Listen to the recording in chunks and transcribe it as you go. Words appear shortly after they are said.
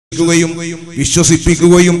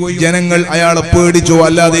വിശ്വസിപ്പിക്കുകയും ജനങ്ങൾ അയാളെ പേടിച്ചോ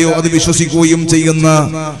അല്ലാതെയോ അത് വിശ്വസിക്കുകയും ചെയ്യുന്ന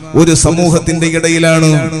ഒരു സമൂഹത്തിന്റെ ഇടയിലാണ്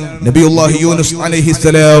നബിയുല്ലാഹി യൂനുസ്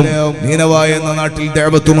അലൈഹിസ്സലാം നീനവ എന്ന നാട്ടിൽ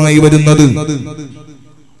ദഅവത്തുമായി വരുന്നത്.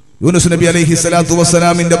 യൂനുസ് നബി അലൈഹിസ്സലാത്തു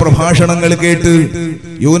വസ്സലാമിന്റെ പ്രഭാഷണങ്ങൾ കേട്ട്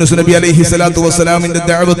യൂനുസ് നബി അലൈഹിസ്സലാത്തു വസ്സലാമിന്റെ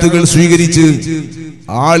ദഅവത്തുകൾ സ്വീകരിച്ച്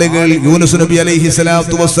ആളുകൾ യൂനുസ് നബി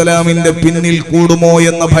അലൈഹിസ്സലാത്തു വസ്സലാമിന്റെ പിന്നിൽ കൂടുമോ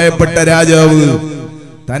എന്ന ഭയപ്പെട്ട രാജാവ്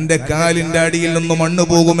തന്റെ കാലിന്റെ അടിയിൽ നിന്ന് മണ്ണ്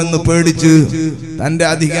പോകുമെന്ന് പേടിച്ച് തന്റെ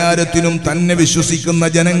അധികാരത്തിനും തന്നെ വിശ്വസിക്കുന്ന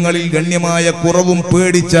ജനങ്ങളിൽ ഗണ്യമായ കുറവും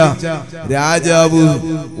പേടിച്ച രാജാവ്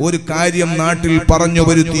ഒരു കാര്യം നാട്ടിൽ പറഞ്ഞു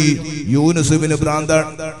വരുത്തി.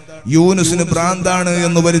 യൂനുസിന് ഭ്രാന്താണ്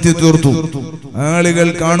എന്ന് വരുത്തി തീർത്തു. ആളുകൾ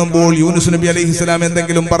കാണുമ്പോൾ യൂനുസ് നബി അലൈഹിസ്സലാം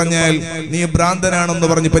എന്തെങ്കിലും പറഞ്ഞാൽ നീ ഭ്രാന്തനാണെന്ന്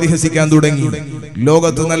പറഞ്ഞ് പരിഹസിക്കാൻ തുടങ്ങി.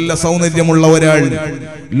 ലോകത്ത് നല്ല സൗന്ദര്യമുള്ള ഒരാൾ,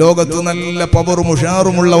 ലോകത്ത് നല്ല പവറും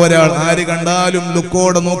ഉഷാറുമുള്ള ഒരാൾ, ആര് കണ്ടാലും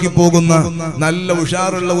ലുക്കോടെ നോക്കിപ്പോകുന്ന നല്ല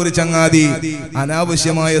ഉഷാറുള്ള ഒരു ചങ്ങാതി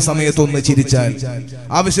അനാവശ്യമായ സമയത്തൊന്ന് ചിരിച്ചാൽ,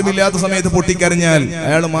 ആവശ്യമില്ലാത്ത സമയത്ത് പൊട്ടിക്കരഞ്ഞാൽ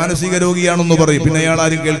അയാൾ മാനസിക രോഗിയാണെന്ന് പറയും. പിന്നെ അയാൾ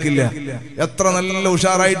ആരും കേൾക്കില്ല. എത്ര നല്ല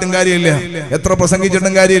ഉഷാറായിട്ടും കാര്യമില്ല, എത്ര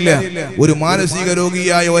പ്രസംഗിച്ചിട്ടും കാര്യമില്ല. ഒരു മാനസിക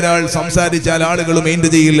രോഗിയായ ഒരാൾ സംസാരിച്ചാൽ ആളുകൾ മൈൻഡ്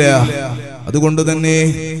ചെയ്യില്ല. അതുകൊണ്ട് തന്നെ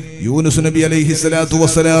യൂനുസ് നബി അലൈഹിസ്സലാത്തു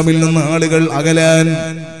വസ്സലാമിൽ നിന്ന് ആളുകൾ അകലാൻ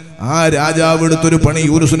ആ രാജാവ് എടുത്തൊരു പണി.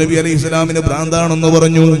 യൂനുസ് നബി അലൈഹിസ്സലാമിന് ഭ്രാന്താണെന്ന്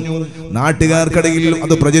പറഞ്ഞു, നാട്ടുകാർക്കിടയിൽ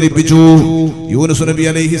അത് പ്രചരിപ്പിച്ചു. യൂനുസ് നബി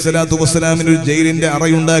അലൈഹിസ്സലാത്തു വസ്സലാമിന് ഒരു ജയിലിന്റെ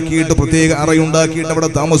അറയുണ്ടാക്കിയിട്ട്, പ്രത്യേക അറയുണ്ടാക്കിയിട്ട് അവിടെ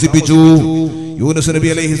താമസിപ്പിച്ചു. യൂനുസ്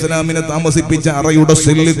നബി അലൈഹിസ്സലാമിനെ താമസിപ്പിച്ച അറയുടെ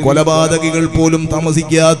സെല്ല് കൊലപാതകികൾ പോലും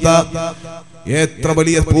താമസിക്കാത്ത, എത്ര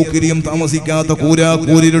വലിയ പൂക്കിരിയും താമസിക്കാത്ത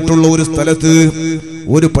കൂരിരുട്ടുള്ള ഒരു സ്ഥലത്ത്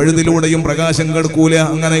ഒരു പഴുതിലൂടെയും പ്രകാശം കടക്കൂല,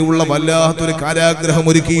 അങ്ങനെയുള്ള വല്ലാത്തൊരു കാരാഗ്രഹം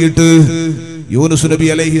ഒരുക്കിയിട്ട് യൂനുസ് നബി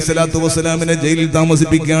അലൈഹിസ്സലാത്തു വസ്സലാമിനെ ജയിലിൽ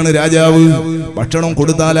താമസിപ്പിക്കുകയാണ് രാജാവ്. ഭക്ഷണം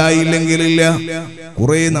കൊടുത്താലായില്ലെങ്കിലില്ല.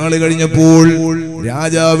 കുറെ നാൾ കഴിഞ്ഞപ്പോൾ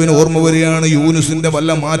രാജാവിന് ഓർമ്മ വരികയാണ്, യൂനുസിന്റെ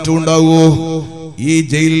വല്ല മാറ്റം ഉണ്ടാകുമോ? ഈ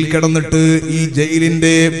ജയിലിൽ കിടന്നിട്ട് ഈ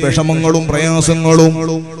ജയിലിന്റെ വിഷമങ്ങളും പ്രയാസങ്ങളും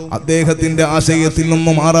അദ്ദേഹത്തിന്റെ ആശയത്തിൽ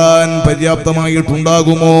നിന്ന് മാറാൻ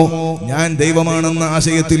പര്യാപ്തമായിട്ടുണ്ടാകുമോ? ഞാൻ ദൈവമാണെന്ന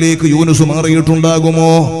ആശയത്തിലേക്ക് യൂനുസ്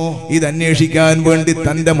മാറിയിട്ടുണ്ടാകുമോ? ഇതന്വേഷിക്കാൻ വേണ്ടി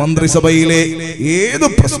തന്റെ മന്ത്രിസഭയിലെ ഏത്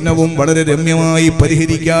പ്രശ്നവും വളരെ രമ്യമായി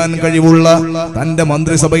പരിഹരിക്കാൻ കഴിവുള്ള തന്റെ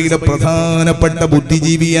മന്ത്രിസഭയിലെ പ്രധാനപ്പെട്ട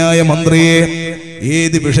ബുദ്ധിജീവിയായ മന്ത്രിയെ,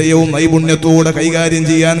 ഏത് വിഷയവും നൈപുണ്യത്തോടെ കൈകാര്യം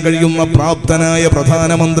ചെയ്യാൻ കഴിയുന്ന പ്രാപ്തനായ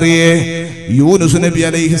പ്രധാനമന്ത്രിയെ യൂനുസ് നബി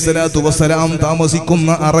അലൈഹിസ്സലാത്തു വസ്സലാം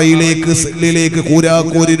താമസിക്കുന്ന അറയിലേക്ക്, സെല്ലിലേക്ക്,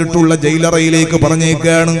 കൂരിരുട്ടുള്ള ജയിലറയിലേക്ക്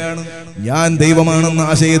പറഞ്ഞേക്കാണ്. ഞാൻ ദൈവമാണെന്ന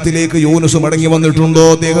ആശയത്തിലേക്ക് യൂനുസ് മടങ്ങി വന്നിട്ടുണ്ടോ?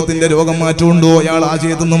 അദ്ദേഹത്തിന്റെ രോഗം മാറ്റമുണ്ടോ? അയാൾ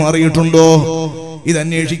ആശയത്തിൽ നിന്ന് മാറിയിട്ടുണ്ടോ?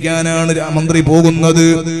 ഇതന്വേഷിക്കാനാണ് മന്ത്രി പോകുന്നത്.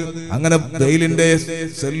 അങ്ങനെ ജയിലിന്റെ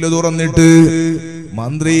സെല്ല് തുറന്നിട്ട്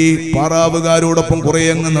മന്ത്രി പാറാവുകാരോടൊപ്പം കുറെ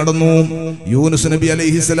അങ്ങ് നടന്നു. യൂനുസ് നബി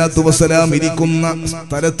അലൈഹിസ്സലാത്തു വസ്സലാം ഇരിക്കുന്ന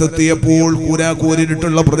സ്ഥലത്തെത്തിയപ്പോൾ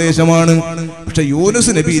കൂരിട്ടുള്ള പ്രദേശമാണ്. പക്ഷെ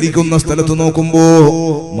യൂനുസ് നബി ഇരിക്കുന്ന സ്ഥലത്ത് നോക്കുമ്പോ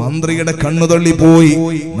മന്ത്രിയുടെ കണ്ണു തള്ളിപ്പോയി.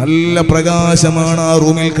 നല്ല പ്രകാശമാണ് ആ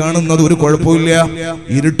റൂമിൽ കാണുന്നത്, ഒരു കുഴപ്പമില്ല,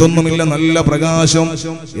 ഇരുട്ടൊന്നുമില്ല, നല്ല പ്രകാശം.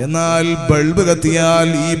 എന്നാൽ ബൾബ് കത്തിയാൽ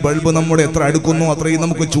ഈ ബൾബ് നമ്മുടെ എത്ര അടുക്കുന്നു അത്രയും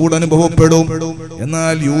നമുക്ക് ചൂട് അനുഭവപ്പെടും.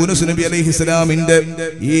 എന്നാൽ യൂനുസ് നബി അലൈഹിസ്സലാമിന്റെ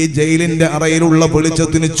ഈ ജയിലിന്റെ അറയിലുള്ള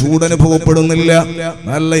വെളിച്ചത്തിന് ചൂടനുഭവപ്പെടുന്നില്ല.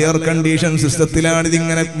 നല്ല എയർ കണ്ടീഷൻ സിസ്റ്റത്തിലാണ്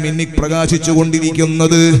ഇതിങ്ങനെ മിന്നി പ്രകാശിച്ചു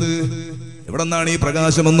കൊണ്ടിരിക്കുന്നത്. എവിടെ നിന്നാണ് ഈ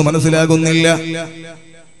പ്രകാശമെന്ന് മനസ്സിലാകുന്നില്ല.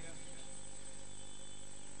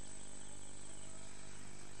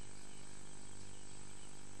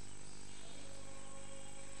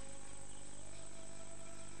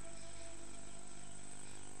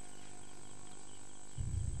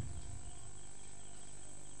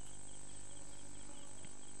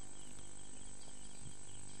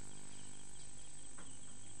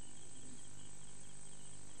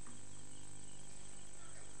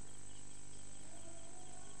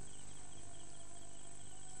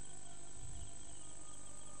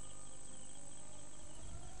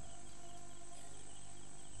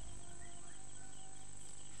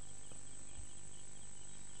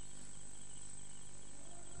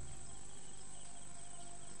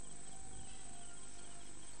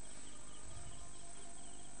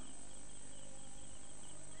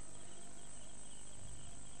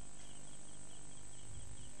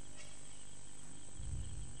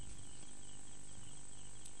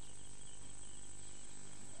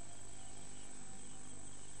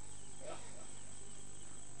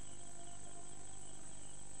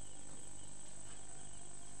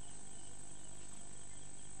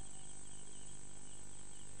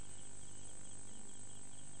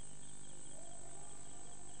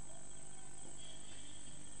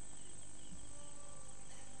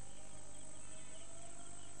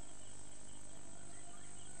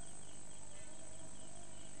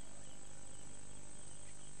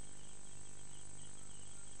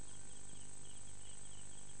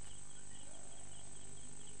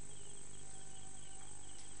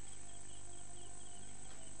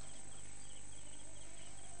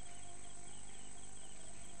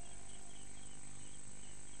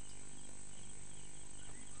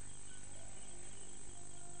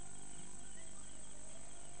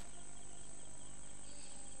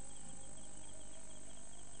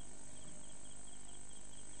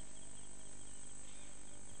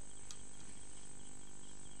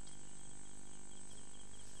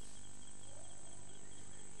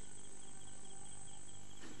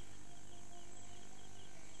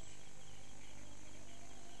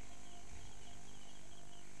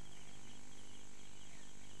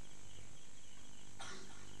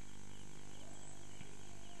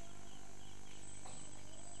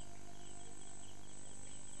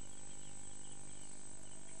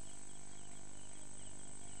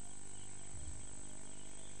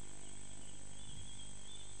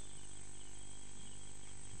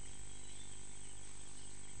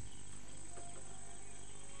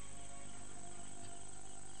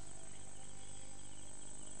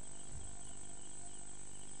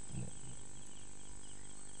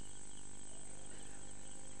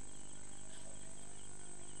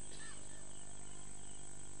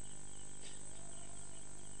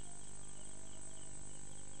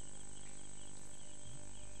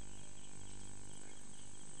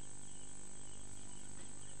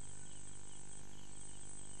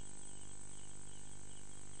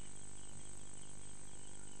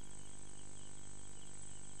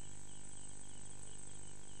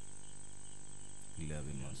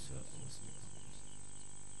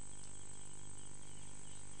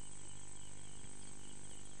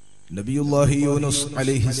 നബിയുല്ലാഹി യൂനുസ്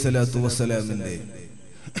അലൈഹിസ്സലാത്തു വസ്സലാമിന്റെ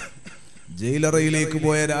ജയിലറയിലേക്ക്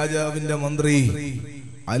പോയ രാജാവിന്റെ മന്ത്രി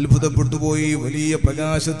അത്ഭുതപ്പെട്ടുപോയി. വലിയ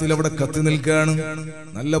പ്രകാശത്തിൽ അവിടെ കത്തി നിൽക്കുകയാണ്.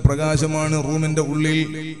 നല്ല പ്രകാശമാണ് റൂമിന്റെ ഉള്ളിൽ.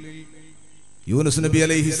 യൂനുസ് നബി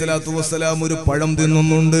അലൈഹിസ്സലാത്തു വസ്സലാം ഒരു പഴം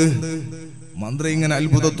തിന്നുന്നുണ്ട്. മന്ത്രി ഇങ്ങനെ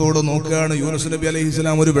അത്ഭുതത്തോടെ നോക്കുകയാണ്. യൂനുസ് നബി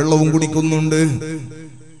അലൈഹിസ്സലാം ഒരു വെള്ളവും കുടിക്കുന്നുണ്ട്.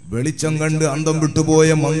 വെളിച്ചം കണ്ട് അന്തം വിട്ടുപോയ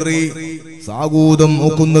മന്ത്രി സാഗൂതം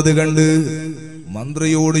നോക്കുന്നത് കണ്ട്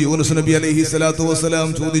മന്ത്രിയോട് യൂനുസ് നബി അലൈഹിസ്സലാത്തു വസ്സലാം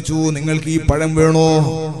ചോദിച്ചു, നിങ്ങൾക്ക് ഈ പഴം വേണോ?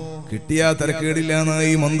 കിട്ടിയാ തരക്കേടില്ല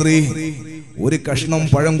എന്നായി മന്ത്രി ഒരു കഷ്ണം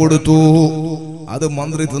പഴം കൊടുത്തു. അത്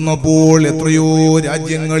മന്ത്രി തിന്നപ്പോൾ എത്രയോ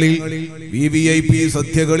രാജ്യങ്ങളിൽ VIP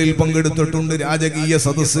സദ്യകളിൽ പങ്കെടുത്തിട്ടുണ്ട്, രാജകീയ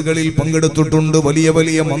സദസ്സുകളിൽ പങ്കെടുത്തിട്ടുണ്ട്, വലിയ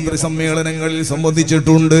വലിയ മന്ത്രി സമ്മേളനങ്ങളിൽ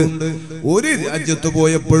സംബന്ധിച്ചിട്ടുണ്ട്. ഒരു രാജ്യത്ത്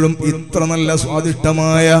പോയപ്പോഴും ഇത്ര നല്ല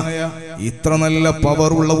സ്വാദിഷ്ടമായ, ഇത്ര നല്ല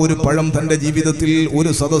പവറുള്ള ഒരു പഴം തന്റെ ജീവിതത്തിൽ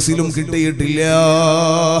ഒരു സദസ്സിലും കിട്ടിയിട്ടില്ല.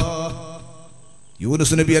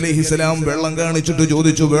 യൂനുസ് നബി അലൈഹിസ്സലാം വെള്ളം കാണിച്ചിട്ട്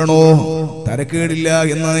ചോദിച്ചു, വേണോ? തരക്കേടില്ല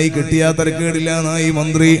എന്നായി. കിട്ടിയാ തരക്കേടില്ല എന്നായി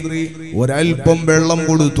മന്ത്രി. ഒരൽപ്പം വെള്ളം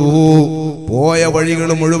കൊടുത്തു. പോയ വഴികൾ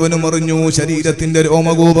മുഴുവനും അറിഞ്ഞു. ശരീരത്തിന്റെ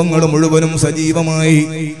രോമകൂപങ്ങൾ മുഴുവനും സജീവമായി.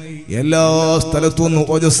 എല്ലാ സ്ഥലത്തും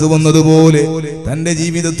ഓജസ് വന്നതുപോലെ തന്റെ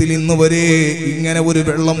ജീവിതത്തിൽ ഇന്ന് വരെ ഇങ്ങനെ ഒരു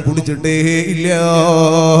വെള്ളം കുടിച്ചിട്ടേ ഇല്ല.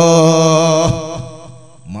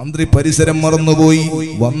 മന്ത്രി പരിസരം മറന്നുപോയി,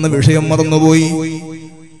 വന്ന വിഷയം മറന്നുപോയി.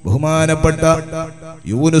 ബഹുമാനപ്പെട്ട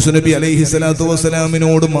യൂനുസ് നബി അലൈഹിസ്സലാത്തു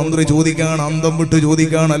വസ്സലാമിനോട് മന്ത്രി ചോദിക്കാൻ, അന്തം വിട്ട്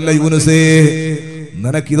ചോദിക്കാൻ, അല്ല യൂനുസേ,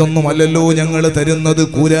 നിനക്കിതൊന്നും അല്ലല്ലോ ഞങ്ങൾ തരുന്നത്.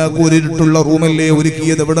 കൂരാക്കൂരിട്ടുള്ള റൂമല്ലേ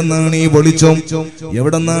ഒരുക്കിയത്? എവിടെന്നാണ് ഈ വെളിച്ചം?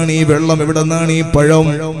 എവിടെന്നാണ് ഈ വെള്ളം? എവിടെന്നാണ് ഈ പഴം?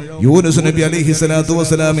 യൂനുസ് നബി അലൈഹിസ്സലാത്തു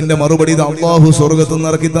വസ്സലാമിന്റെ മറുപടി, ഇത് അല്ലാഹു സ്വർഗ്ഗത്തിൽ നിന്ന്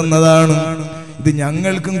ഇറക്കി തന്നതാണ്. ഇത്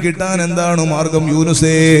ഞങ്ങൾക്കും കിട്ടാൻ എന്താണ് മാർഗം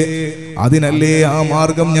യൂനുസേ? അതിനല്ലേ ആ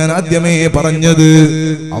മാർഗം ഞാൻ ആദ്യമേ പറഞ്ഞത്.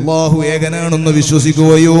 അല്ലാഹു ഏകനാണെന്ന്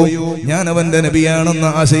വിശ്വസിക്കുകയോ ഞാൻ അവന്റെ നബിയാണെന്ന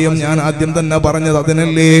ആശയം ഞാൻ ആദ്യം തന്നെ പറഞ്ഞത്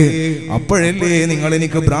അതിനല്ലേ? അപ്പോഴല്ലേ നിങ്ങൾ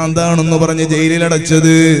എനിക്ക് ഭ്രാന്താണെന്ന് പറഞ്ഞ്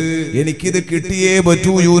ജയിലിലടച്ചത്. എനിക്കിത് കിട്ടിയേ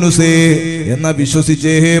പറ്റൂ യൂനുസേ, എന്നാ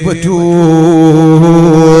വിശ്വസിച്ചേ പറ്റൂ.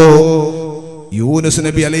 യൂനുസ്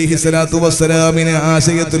നബി അലൈഹിസ്സലാത്തു വസ്സലാമിന്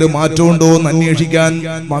ആശയത്തിൽ മാറ്റമുണ്ടോ എന്ന് അന്വേഷിക്കാൻ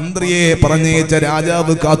മന്ത്രിയെ പറഞ്ഞയച്ച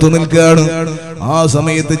രാജാവ് കാത്തു നിൽക്കുകയാണ്. ആ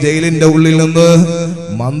സമയത്ത് ജയിലിന്റെ ഉള്ളിൽ നിന്ന്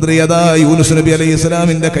മന്ത്രി അതാ യൂനുസ് നബി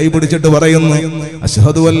അലൈഹിസ്സലാമിന്റെ കൈ പിടിച്ചിട്ട് പറയുന്നു,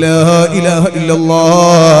 അശ്ഹദു അല്ലാ ഇലാഹ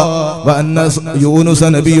ഇല്ലല്ലാഹ് വ അന്ന യൂനുസ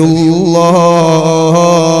നബിയുല്ലാഹ്.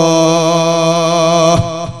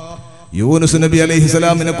 യൂനുസ് നബി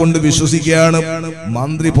അലൈഹിസ്സലാമിനെ കൊണ്ട് വിശ്വസിക്കുകയാണ്.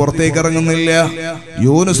 മന്ത്രി പുറത്തേക്ക് ഇറങ്ങുന്നില്ല.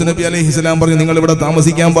 യൂനുസ് നബി അലൈഹിസ്സലാം പറഞ്ഞു, നിങ്ങൾ ഇവിടെ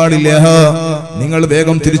താമസിക്കാൻ പാടില്ല, നിങ്ങൾ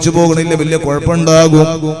വേഗം തിരിച്ചു പോകണില്ല, വലിയ കുഴപ്പമുണ്ടാകും.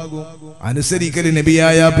 അനുസരിക്കൽ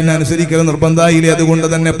നബിയായ പിന്നെ അനുസരിക്കൽ നിർബന്ധമായില്ലേ? അതുകൊണ്ട്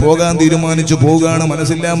തന്നെ പോകാൻ തീരുമാനിച്ചു. പോവുകയാണ്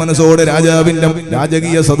മനസ്സില്ലാ മനസ്സോടെ രാജാവിന്റെ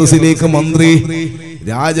രാജകീയ സദസ്സിലേക്ക് മന്ത്രി.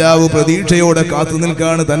 രാജാവ് പ്രതീക്ഷയോടെ കാത്തു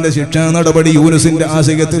നിൽക്കാണ്. തന്റെ ശിക്ഷാ നടപടി യൂനുസിന്റെ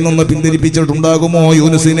ആശയത്തിൽ നിന്ന് പിന്തിരിപ്പിച്ചിട്ടുണ്ടാകുമോ?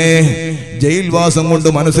 യൂനുസിനെ ജയിൽവാസം കൊണ്ട്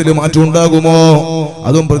മനസ്സിൽ മാറ്റമുണ്ടാകുമോ?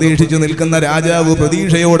 അതും പ്രതീക്ഷിച്ചു നിൽക്കുന്ന രാജാവ്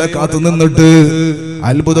പ്രതീക്ഷയോടെ കാത്തു നിന്നിട്ട്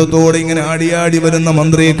അത്ഭുതത്തോടെ ഇങ്ങനെ ആടിയാടി വരുന്ന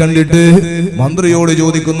മന്ത്രിയെ കണ്ടിട്ട് മന്ത്രിയോട്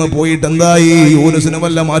ചോദിക്കുന്നു, പോയിട്ട് എന്തായി? യൂനുസിന്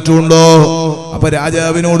വല്ല മാറ്റമുണ്ടോ? അപ്പൊ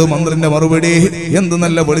രാജാവിനോട് മന്ത്രിന്റെ മറുപടി, എന്ത്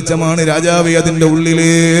നല്ല വെളിച്ചമാണ് രാജാവേ അതിന്റെ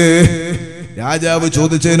ഉള്ളില്. രാജാവ്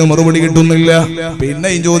ചോദിച്ചതിന് മറുപടി കിട്ടുന്നില്ല.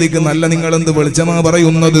 പിന്നെയും ചോദിക്കും, നല്ല നിങ്ങൾ എന്ത് വെളിച്ചമാ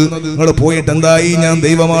പറയുന്നത്? നിങ്ങൾ പോയിട്ട് എന്തായി? ഞാൻ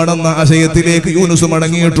ദൈവമാണെന്ന ആശയത്തിലേക്ക് യൂനുസ്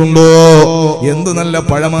മടങ്ങിയിട്ടുണ്ടോ? എന്ത് നല്ല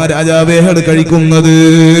പഴമാ രാജാവേ കഴിക്കുന്നത്?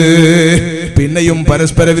 പിന്നെയും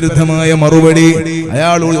പരസ്പര വിരുദ്ധമായ മറുപടി.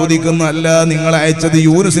 അയാൾ ചോദിക്കുന്ന, അല്ല നിങ്ങൾ അയച്ചത്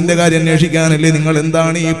യൂനുസിന്റെ കാര്യം അന്വേഷിക്കാനല്ലേ? നിങ്ങൾ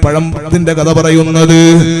എന്താണ് ഈ പഴത്തിന്റെ കഥ പറയുന്നത്?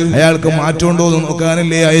 അയാൾക്ക് മാറ്റമുണ്ടോ എന്ന്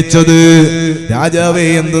നോക്കാനല്ലേ അയച്ചത്? രാജാവേ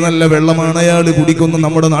എന്ത് നല്ല വെള്ളമാണ് അയാൾ കുടിക്കുന്നത്.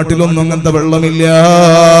 നമ്മുടെ നാട്ടിലൊന്നും അങ്ങനത്തെ വെള്ളമില്ല.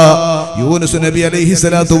 യൂനുസ് നബി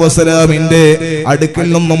അലൈഹിസ്സലാത്തു വസ്സലാമിന്റെ അടുക്കൽ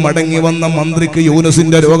നിന്നും മടങ്ങി വന്ന മന്ത്രിക്ക്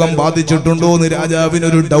യൂനുസിന്റെ രോഗം ബാധിച്ചിട്ടുണ്ടോ എന്ന്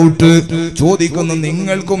രാജാവിനൊരു ഡൗട്ട്. ചോദിക്കുന്നു,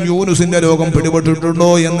 നിങ്ങൾക്കും യൂനുസിന്റെ രോഗം പിടിപെട്ടിട്ടുണ്ടോ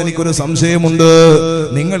എന്ന് എനിക്കൊരു സംശയമുണ്ട്.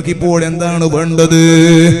 നിങ്ങൾക്കിപ്പോൾ എന്താണ് വേണ്ടത്?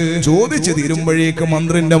 ചോദിച്ചു തീരുമ്പോഴേക്ക്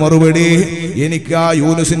മന്ത്രിന്റെ മറുപടി, എനിക്ക് ആ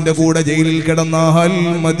യൂനുസിന്റെ കൂടെ ജയിലിൽ കിടന്നാൽ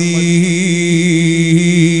മതി.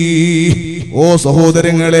 ഓ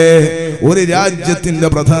സഹോദരങ്ങളെ, ഒരു രാജ്യത്തിന്റെ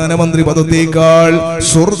പ്രധാനമന്ത്രി പദത്തേക്കാൾ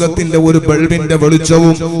സ്വർഗത്തിന്റെ ഒരു ബൾബിന്റെ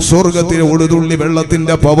വെളിച്ചവും സ്വർഗത്തിലെ ഒരു തുള്ളി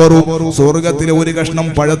വെള്ളത്തിന്റെ പവറും സ്വർഗത്തിലെ ഒരു കഷ്ണം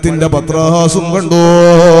പഴത്തിന്റെ പത്രാസും കണ്ടോ?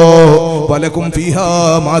 വലക്കും ഫീഹാ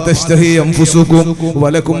മാ തശ്തഹി അൻഫുസുകും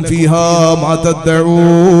വലക്കും ഫീഹാ മാ തദ്ഊൻ.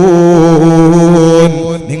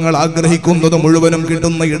 നിങ്ങൾ ആഗ്രഹിക്കുന്നത് മുഴുവനും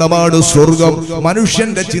കിട്ടുന്ന ഇടപാട് സ്വർഗം.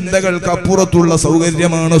 മനുഷ്യന്റെ ചിന്തകൾക്ക് അപ്പുറത്തുള്ള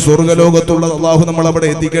സൗകര്യമാണ് സ്വർഗലോകത്തുള്ളത്. അല്ലാഹു നമ്മൾ അവിടെ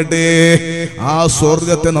എത്തിക്കട്ടെ. ആ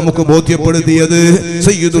സ്വർഗത്തെ നമുക്ക് ബോധ്യപ്പെടുത്തിയത്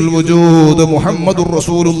സയ്യിദുൽ വജൂദ് മുഹമ്മദുർ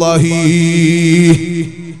റസൂലുള്ളാഹി.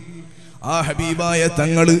 ആ ഹബീബായ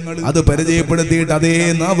തങ്ങള് അത് പരിചയപ്പെടുത്തിയിട്ട് അതേ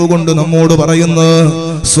നാവ് കൊണ്ട് നമ്മോട് പറയുന്നു.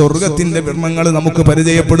 സ്വർഗത്തിന്റെ വിർമ്മങ്ങൾ നമുക്ക്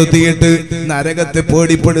പരിചയപ്പെടുത്തിയിട്ട് നരകത്തെ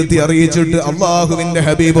പേടിപ്പെടുത്തി അറിയിച്ചിട്ട് അള്ളാഹുവിന്റെ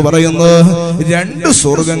ഹബീബ് പറയുന്നു, രണ്ട്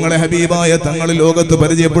സ്വർഗങ്ങളെ ഹബീബായ തങ്ങൾ ലോകത്ത്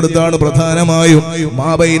പരിചയപ്പെടുത്താണ്. പ്രധാനമായും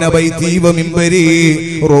മാബൈന ബൈതി വ മിൻബരി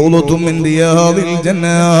റൗളത്തും മിൻ റിയാദിൽ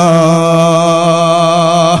ജന്നാ.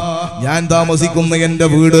 ഞാൻ താമസിക്കുന്ന എന്റെ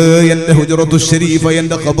വീട്, എന്റെ ഹുജറത്തു ഷരീഫ്,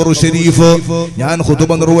 എന്റെ ഖബറു ഷരീഫ്, ഞാൻ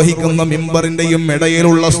ഖുതുബ നിർവഹിക്കുന്ന മിമ്പറിന്റെയും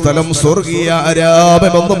ഇടയിലുള്ള സ്ഥലം സ്വർഗീയ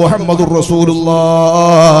ആരാമമെന്ന് മുഹമ്മദുർ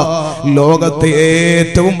റസൂലുള്ളാഹ്. ലോകത്തെ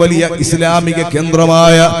ഏറ്റവും വലിയ ഇസ്ലാമിക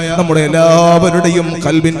കേന്ദ്രമായ നമ്മുടെ എല്ലാവരുടെയും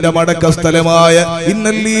ഖൽബിന്റെ മടക്ക സ്ഥലമായ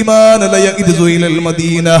ഇന്നൽ ഈമാന ലയഇദ്സു ഇലൽ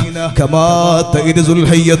മദീന കമാ തഇദ്സുൽ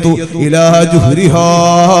ഹയ്യതു ഇലാ ജുഹ്രിഹാ.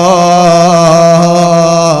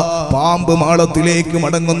 പാമ്പ് മാളത്തിലേക്ക്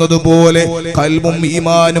മടങ്ങുന്നത് പോലെ ഖൽബും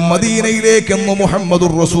ഈമാനും മദീനയിലേക്കെന്ന്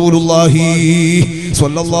മുഹമ്മദുർ റസൂലുള്ളാഹി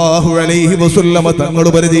സ്വല്ലല്ലാഹു അലൈഹി വസല്ലമ തങ്ങൾ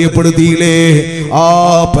പരിചയപ്പെടുത്തിയില്ലേ. ആ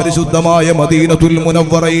പരിശുദ്ധമായ മദീനത്തുൽ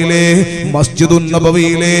മുനവ്വറയിലെ മസ്ജിദുൻ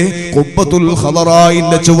നബവിയിലെ ഖുബ്ബത്തുൽ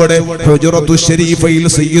ഖദറായിന്റെ ചുവടെ ഹുജറത്തു ശരീഫയിൽ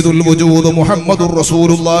സയ്യിദുൽ വജൂദ് മുഹമ്മദുർ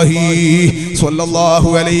റസൂലുള്ളാഹി സ്വല്ലല്ലാഹു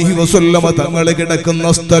അലൈഹി വസല്ലമ തങ്ങൾ കിടക്കുന്ന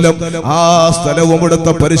സ്ഥലം, ആ സ്ഥലവും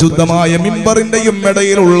ഇവിടുത്തെ പരിശുദ്ധമായ മിമ്പറിന്റെയും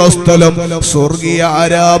ഇടയിലുള്ള സ്ഥലം സ്വർഗീയ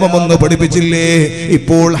ആരാമമെന്ന് പഠിപ്പിച്ചില്ലേ.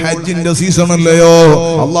 ഇപ്പോൾ ഹജ്ജിന്റെ സീസൺ അല്ലയോ?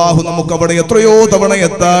 അള്ളാഹു നമുക്ക് അവിടെ എത്രയോ തവണ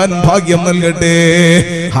എത്താൻ ഭാഗ്യം നൽകട്ടെ.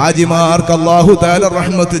 ഹാജിമാർക്ക് അള്ളാഹു തആല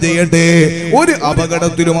റഹ്മത്ത് ചെയ്യട്ടെ. ഒരു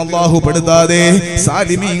അപകടത്തിലും അള്ളാഹു പെടുത്താതെ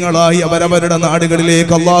സാലിമീങ്ങളായി അവരവരുടെ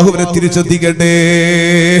നാടുകളിലേക്ക് അള്ളാഹുവിനെ തിരിച്ചെത്തിക്കട്ടെ.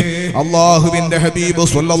 അള്ളാഹുവിന്റെ ഹബീബ്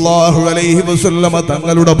സ്വല്ലല്ലാഹു അലൈഹി വസല്ലമ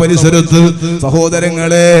തങ്ങളുടെ പരിസരത്ത്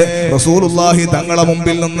സഹോദരങ്ങളെ റസൂലുള്ളാഹി തങ്ങളെ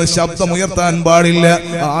മുമ്പിൽ നിന്ന് ശബ്ദമുയർത്താൻ പാടില്ല.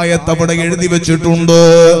 ആയത്ത് അവിടെ എഴുതി വെച്ചിട്ടുണ്ട്.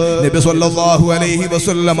 നബി സ്വല്ലല്ലാഹു അലൈഹി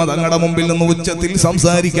വസല്ലമ തങ്ങളുടെ മുമ്പിൽ നിന്ന് ഉച്ചത്തിൽ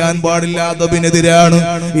സംസാരിക്കാൻ പാടില്ല, അദബിനെതിരാണ്.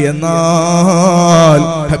 എന്നാൽ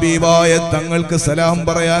ഹബീബായ തങ്ങൾക്ക് സലാം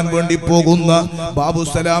പറയാൻ വേണ്ടി പോകുന്ന ബാബു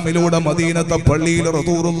സലാമിലൂടെ മദീനത്തെ പള്ളിയിൽ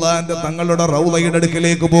റസൂലുള്ളാഹിന്റെ തങ്ങളുടെ റൗളയുടെ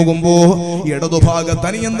അടുക്കലേക്ക് പോകുമ്പോ ഇടതുഭാഗത്ത്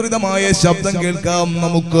അനിയന്ത്രിതമായ ശബ്ദം കേൾക്കാം.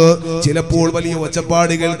 നമുക്ക് ചിലപ്പോൾ വലിയ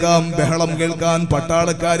ഒച്ചപ്പാട് കേൾക്കാം, ബഹളം കേൾക്കാൻ.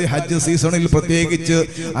 പട്ടാളക്കാര് ഹജ്ജ് സീസണിൽ പ്രത്യേകിച്ച്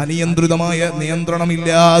അനിയന്ത്രിതമായ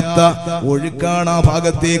നിയന്ത്രണമില്ലാത്ത ഒഴുക്കാണ് ആ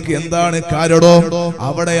ഭാഗത്തേക്ക്. എന്താണ് കാരണം?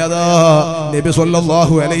 അവിടെ അതാ നബി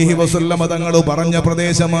സ്വല്ലല്ലാഹു അലൈഹി വസല്ലമ തങ്ങൾ പറഞ്ഞ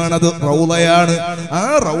പ്രദേശമാണത്, റൗളയാണ്. ആ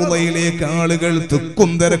റൗളയിലേക്ക് ആളുകൾ തിക്കും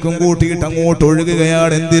തിരക്കും കൂട്ടിയിട്ട് അങ്ങോട്ട്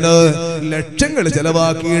ഒഴുകുകയാണ്. എന്തിന്? ലക്ഷങ്ങൾ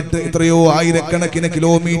ചെലവാക്കിയിട്ട് എത്രയോ ആയിരക്കണക്കിന്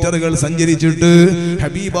കിലോമീറ്ററുകൾ സഞ്ചരിച്ചിട്ട്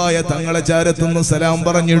ഹബീബായ തങ്ങളെ ചാരത്തുനിന്ന് സലാം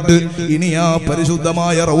പറഞ്ഞിട്ട് ഇനി ആ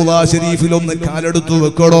പരിശുദ്ധമായ റൗള ശരീഫിൽ ഒന്ന് കാലെടുത്തു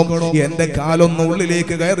വെക്കണം. എന്റെ കാലൊന്ന്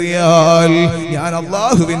ഉള്ളിലേക്ക് കയറിയാൽ ഞാൻ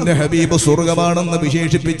അള്ളാഹുവിന്റെ ഹബീബ് സ്വർഗമാണെന്ന്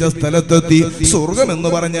വിശേഷിപ്പിച്ച സ്ഥലത്തെത്തി. സ്വർഗം എന്ന്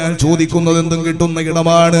പറഞ്ഞാൽ ചോദിക്കുന്നത് എന്തും കിട്ടുന്ന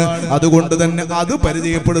ഇടമാണ്. അതുകൊണ്ട് തന്നെ അത്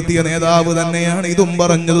പരിചയപ്പെടുത്തിയ നേതാവ് തന്നെയാണ് ഇതും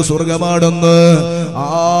പറഞ്ഞത് സ്വർഗമാണെന്ന്. ആ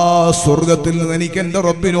സ്വർഗത്തിൽ നിന്ന് എനിക്ക് എന്റെ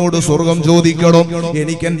റബ്ബിനോട് സ്വർഗം ചോദിക്കണം,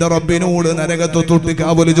 എനിക്ക് എന്റെ റബ്ബിനോട് നരകത്തെ തൊട്ട്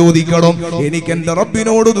കാവല് ചോദിക്കണം, എനിക്ക് എന്റെ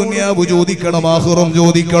റബ്ബിനോട് ദുനിയാവ് ചോദിക്കണം, ആഖിറം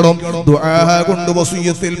ചോദിക്കണം. ദുആ കൊണ്ട്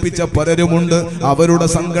വസിയ്യത്ത് ഏൽപ്പിച്ച പലരുമുണ്ട്. അവരുടെ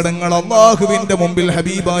സങ്കടങ്ങൾ അല്ലാഹുവിന്റെ മുമ്പിൽ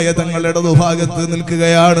ഹബീബായ തങ്ങളുടെ ഇടതുഭാഗത്ത്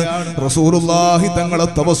നിൽക്കുകയാണ്. റസൂലുള്ളാഹി തങ്ങളെ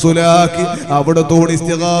തവസ്സുലാക്കി അവിടത്തോട്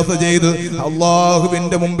ഇസ്തിഗാസ ചെയ്ത്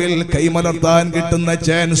അല്ലാഹുവിന്റെ മുമ്പിൽ കൈമലർത്താൻ കിട്ടുന്ന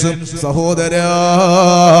ചാൻസ് സഹോദരാ,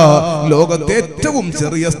 ലോകത്തെ ഏറ്റവും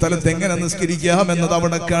ചെറിയ സ്ഥലത്ത് എങ്ങനെ നിസ്കരിക്കാം എന്നത്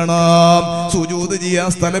അവിടെ കാണാം. സുജൂദ് ചെയ്യാൻ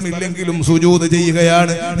സ്ഥലമില്ലെങ്കിലും സുജൂദ്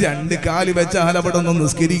ചെയ്യുകയാണ്. രണ്ട് കാല് വെച്ചാൽ അവിടെ നിന്ന്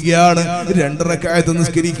നിസ്കരിക്കുകയാണ്. രണ്ട് റക്അത്ത്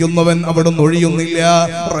നിസ്കരിക്കുന്നവൻ അവിടെ നിന്ന് ഒഴിയുന്നില്ല.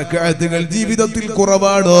 റക്അത്തുകൾ ജീവിതത്തിൽ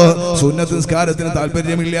കുറവാണ്. സുന്നത്ത് നിസ്കാരത്തിന്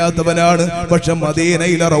താല്പര്യമില്ലാത്തവനാണ്. പക്ഷെ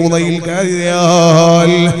മദീനയിലെ റൗളയിൽ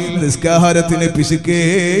കയറിയാൽ നിസ്കാരത്തിന്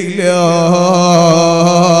പിശുക്കേയില്ല.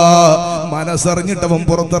 മനസ്സറിഞ്ഞിട്ടവൻ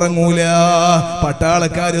പുറത്തിറങ്ങൂല.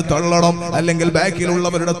 പട്ടാളക്കാര് തള്ളണം, അല്ലെങ്കിൽ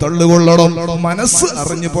ബാക്കിലുള്ളവരുടെ തള്ളുകൊള്ളണം. മനസ്സ്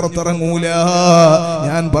അറിഞ്ഞ് പുറത്തിറങ്ങൂല.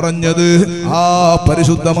 ഞാൻ പറഞ്ഞത് ആ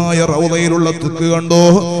പരിശുദ്ധമായ റൗളയിലുള്ള തിക്ക് കണ്ടോ?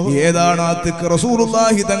 ഏതാണ് ആ തിക്ക്?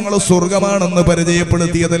 റസൂലുള്ളാഹി തങ്ങൾ സ്വർഗമാണെന്ന്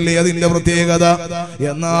പരിചയപ്പെടുത്തിയതല്ലേ അതിന്റെ പ്രത്യേകത.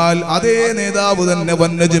 എന്നാൽ അതേ നേതാവ് തന്നെ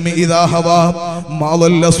വന്നജ്മി ഇദാ ഹവാ മാ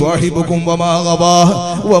ളല്ല സ്വാഹിബുകും വമാ ഗവാ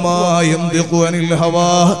വമാ യൻതിഖു അനിൽ ഹവാ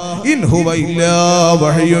ഇൻ ഹുവ ഇല്ലാ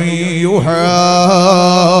വഹ്യുൻ യൂഹാ.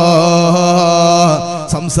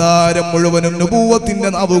 സംസാരം മുഴുവനും നുബുവത്തിന്റെ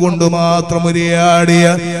നാവ് കൊണ്ട് മാത്രം ഉരിയാടിയ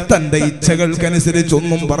തന്റെ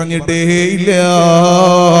ഇച്ഛകൾക്കനുസരിച്ചൊന്നും പറഞ്ഞിട്ടേ ഇല്ല.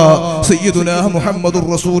 സയ്യിദുനാ മുഹമ്മദുർ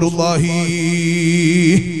റസൂലുള്ളാഹി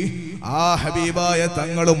ആ ഹബീബായ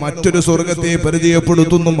തങ്ങൾ മറ്റൊരു സ്വർഗത്തെ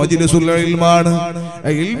പരിചയപ്പെടുത്തുന്നു. മജ്ലിസുൽ ഇൽമാണ്,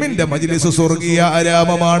 ഇൽമിന്റെ മജ്ലിസ് സ്വർഗീയ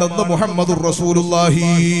ആരാമമാണെന്ന് മുഹമ്മദുർ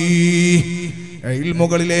റസൂലുള്ളാഹി.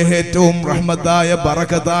 ഇൽമുകളിലെ ഏറ്റവും റഹ്മത്തായ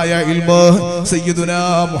ബറകത്തായ ഇൽമ് സയ്യിദുനാ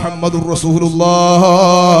മുഹമ്മദുർ റസൂലുള്ളാഹി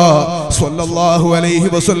സ്വല്ലല്ലാഹു അലൈഹി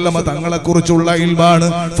വസല്ലമ തങ്ങളെ കുറിച്ചുള്ള ഇൽമാണ്.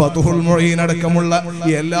 ഫത്ഹുൽ മുഈൻ അടക്കമുള്ള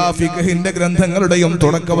എല്ലാ ഫിഖ്ഹിന്റെ ഗ്രന്ഥങ്ങളുടെയും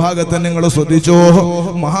തുടക്ക ഭാഗത്ത് നിങ്ങൾ ശ്രദ്ധിച്ചോ,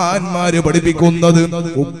 മഹാന്മാര് പഠിപ്പിക്കുന്നത്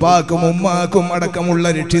ഉപ്പാക്കും ഉമ്മാക്കും അടക്കമുള്ള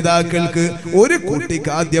രക്ഷിതാക്കൾക്ക് ഒരു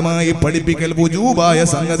കുട്ടിക്ക് ആദ്യമായി പഠിപ്പിക്കൽ വുജൂബായ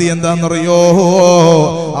സംഗതി എന്താണെന്നറിയോ?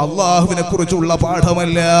 അല്ലാഹുവിനെ കുറിച്ചുള്ള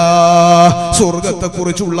പാഠമല്ല, സ്വർഗത്തെ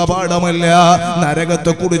കുറിച്ചുള്ള പാഠമല്ല,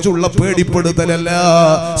 നരകത്തെ കുറിച്ചുള്ള പേടിപ്പെടുത്തലല്ല.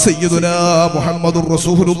 സയ്യിദുനാ മുഹമ്മദുർ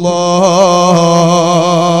റസൂലുള്ളാഹി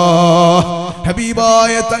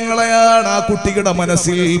ഹബീബായ തങ്ങളെയാണ് ആ കുട്ടിയുടെ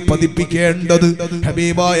മനസ്സിൽ പതിപ്പിക്കേണ്ടത്.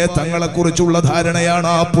 ഹബീബായ തങ്ങളെ കുറിച്ചുള്ള ധാരണയാണ്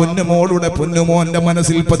ആ പൊന്നുമോളുടെ പൊന്നുമോന്റെ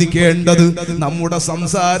മനസ്സിൽ പതിക്കേണ്ടത്. നമ്മുടെ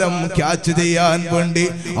സംസാരം ക്യാച്ച് ചെയ്യാൻ വേണ്ടി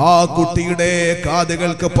ആ കുട്ടിയുടെ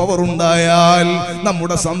കാതുകൾക്ക് പവറുണ്ടായാൽ,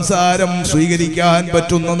 നമ്മുടെ സംസാരം സ്വീകരിക്കാൻ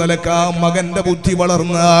പറ്റുന്ന നിലക്ക് ആ മകന്റെ ബുദ്ധി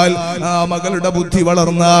വളർന്നാൽ, ആ മകളുടെ ബുദ്ധി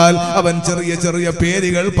വളർന്നാൽ, അവൻ ചെറിയ ചെറിയ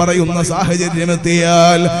പേരുകൾ പറയുന്ന സാഹചര്യം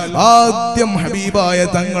എത്തിയാൽ ആദ്യം ഹബീബായ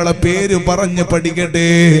തങ്ങളെ പേര് പറഞ്ഞ്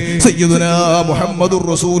പഠിക്കട്ടെ. സയ്യിദുനാ മുഹമ്മദുർ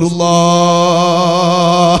റസൂലുള്ളാഹി.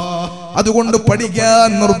 അതുകൊണ്ട് പഠിക്കാൻ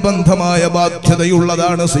നിർബന്ധമായ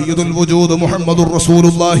ബാധ്യതയുള്ളതാണ് സയ്യിദുൽ വജൂദ് മുഹമ്മദുർ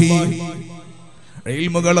റസൂലുള്ളാഹി.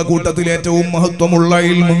 ഇൽമുകളുടെ കൂട്ടത്തിൽ ഏറ്റവും മഹത്വമുള്ള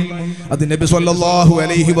ഇൽമ് അത് നബി സല്ലല്ലാഹു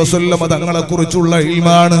അലൈഹി വസല്ലമ തങ്ങളെ കുറിച്ചുള്ള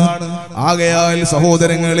ഇൽമാണ്. ആകയാൽ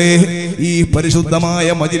സഹോദരങ്ങളെ, ഈ പരിശുദ്ധമായ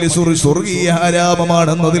മജ്ലിസ് സ്വർഗീയ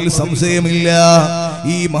ആരാമമാണെന്നതിൽ സംശയമില്ല.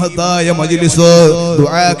 ഈ മഹത്തായ മജ്ലിസ്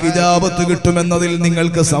ദുആക്ക് ഇജാബത്ത് കിട്ടുമെന്നതിൽ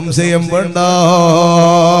നിങ്ങൾക്ക് സംശയം വേണ്ട.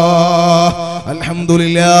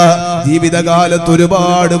 അൽഹംദുലില്ലാഹ്, ജീവിതകാലത്ത്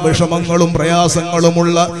ഒരുപാട് വിഷമങ്ങളും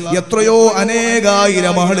പ്രയാസങ്ങളുമുള്ള എത്രയോ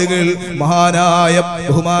അനേകായിരം ആളുകൾ മഹാനായ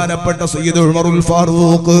ബഹുമാനപ്പെട്ട സയ്യിദ് ഉമറുൽ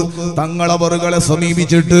ഫാറൂഖ് തങ്ങളവറുകളെ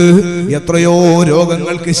സമീപിച്ചിട്ട് എത്രയോ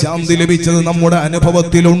രോഗങ്ങൾക്ക് ശാന്തി ലഭിച്ചത് നമ്മുടെ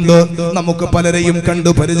അനുഭവത്തിലുണ്ട്. നമുക്ക് പലരെയും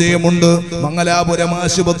കണ്ടു പരിചയമുണ്ട്. മംഗലാപുരം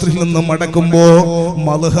ആശുപത്രിയിൽ നിന്ന് മടക്കുമ്പോ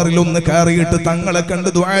മൽഹറിലൊന്ന് കയറിയിട്ട് തങ്ങളെ കണ്ട്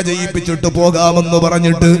ദുആ ചെയ്യിപ്പിച്ചിട്ട് പോകാമെന്ന്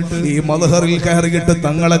പറഞ്ഞിട്ട് ഈ മൽഹറിൽ കയറിയിട്ട്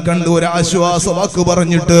തങ്ങളെ കണ്ട് ഒരു ആശ്വാസ വാക്ക്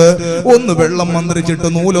പറഞ്ഞിട്ട് ഒന്ന് വെള്ളം മന്ത്രിച്ചിട്ട്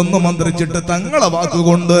നൂലൊന്ന് മന്ത്രിച്ചിട്ട് തങ്ങളെ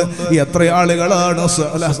വാക്കുകൊണ്ട് എത്ര ആളുകളാണ്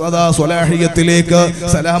സദാ സ്വലാഹിയത്തിലേക്ക്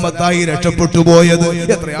സലാമത്തായി രക്ഷപ്പെട്ടു പോയത്?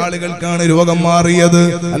 എത്ര ആളുകൾക്കാണ് രോഗം മാറിയത്?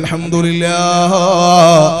 അൽഹംദുലില്ലാഹ്,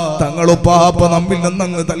 തങ്ങളുപ്പാപ്പ നമ്മിൽ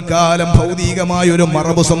നിന്നങ്ങ് തൽക്കാലം ഭൗതികമായ ഒരു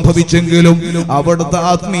മറവ് സംഭവിച്ചെങ്കിലും അവിടുത്തെ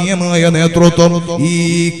ആത്മീയമായ നേതൃത്വം ഈ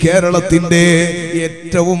കേരളത്തിന്റെ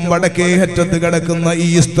ഏറ്റവും വടക്കേ അറ്റത്ത് കിടക്കുന്ന ഈ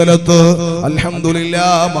സ്ഥലത്ത്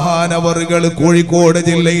അൽഹംദുലില്ലാഹ് മഹാനവറുകൾ കോഴിക്കോട്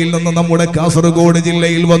ജില്ലയിൽ നിന്ന് നമ്മുടെ കാസർഗോഡ്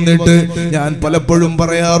ജില്ലയിൽ വന്നിട്ട് ഞാൻ പലപ്പോഴും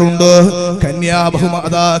പറയാറുണ്ട്,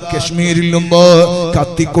 കന്യാകുമാരി കശ്മീരിൽ നിന്ന്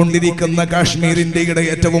കത്തിക്കൊണ്ടിരിക്കുന്ന കാശ്മീരിന്റെ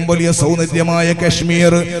ഏറ്റവും വലിയ സൗന്ദര്യമായ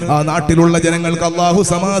കശ്മീർ, ആ നാട്ടിലുള്ള ജനങ്ങൾക്ക് അല്ലാഹു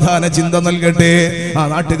സമാധാന ചിന്ത നൽകട്ടെ, ആ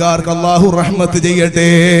നാട്ടുകാർക്ക് അല്ലാഹു റഹ്മത്ത് ചെയ്യട്ടെ,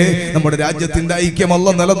 നമ്മുടെ രാജ്യത്തിന്റെ ഐക്യം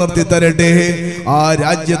അല്ലാഹു നിലനിർത്തി തരട്ടെ. ആ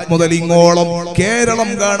രാജ്യം മുതൽ ഇങ്ങോളം കേരളം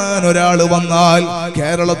കാണാൻ ഒരാൾ വന്നാൽ,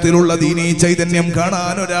 കേരളത്തിലുള്ള ദീനീ ചൈതന്യം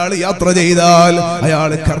കാണാൻ ഒരാൾ യാത്ര ചെയ്താൽ, അയാൾ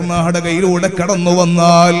കർണാടകയിലൂടെ കടന്നു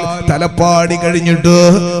വന്നാൽ തലപ്പാടി കഴിഞ്ഞിട്ട്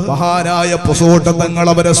മഹാനായ പൊസോട്ട തങ്ങൾ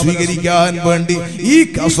അവരെ സ്വീകരിക്കാൻ വേണ്ടി ഈ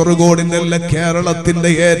കാസർഗോഡിന്റെ അല്ല കേരളത്തിന്റെ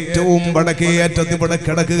ഏറ്റവും വടക്കേ അറ്റത്ത് ഇവിടെ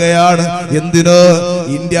കിടക്കുകയാണ്. എന്തിന്?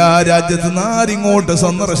 ഇന്ത്യ രാജ്യത്ത് ആരിങ്ങോട്ട്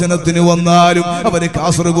സന്ദർശനത്തിന് വന്നാലും അവര്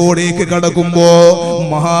കാസർഗോഡേക്ക് കടക്കുമ്പോ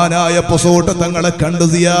മഹാനായ പൊസോട്ട തങ്ങളെ കണ്ട്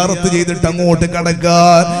സിയാറത്ത് ചെയ്തിട്ട് അങ്ങോട്ട്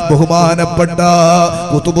കടക്കാൻ ബഹുമാനപ്പെട്ട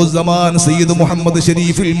ഖുതുബുസ്സമാൻ സയ്യിദ് മുഹമ്മദ്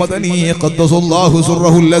ഷരീഫുൽ മദനി ഖദ്ദസല്ലാഹു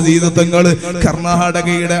സുർറഹുൽ അസീസ് തങ്ങൾ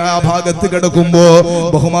കർണാടകയുടെ ആ ഭാഗത്ത് കിടക്കുമ്പോ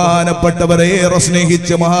ബഹുമാനപ്പെട്ടവരെ ഏറെ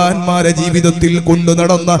സ്നേഹിച്ച മഹാന്മാരെ ജീവിതത്തിൽ കൊണ്ടു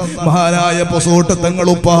നടന്ന മഹാനായ പൊസോട്ട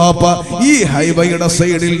തങ്ങളുപ്പാപ്പ ഈ ഹൈവേയുടെ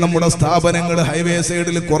സൈഡിൽ നമ്മുടെ സ്ഥാപനങ്ങൾ ഹൈവേ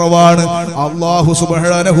സൈഡിൽ കുറവാണ്. അല്ലാഹു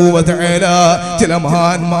സുബ്ഹാനഹു വ തആല ചില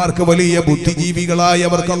മഹാന്മാർക്ക് വലിയ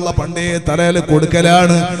ബുദ്ധിജീവികളായവർക്ക് അല്ലാഹു പണ്ടേ തലയിൽ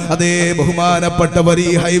കൊടുക്കലാണ്. അതേ ബഹുമാനപ്പെട്ടവർ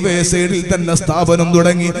ഈ ഹൈവേ സൈഡിൽ തന്നെ സ്ഥാപനം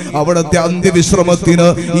തുടങ്ങി അവിടുത്തെ അന്ത്യവിശ്രമത്തിന്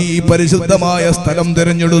ഈ പരിശുദ്ധ പരിശുദ്ധമായ സ്ഥലം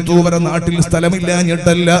തിരഞ്ഞെടുത്തു. അവരുടെ നാട്ടിൽ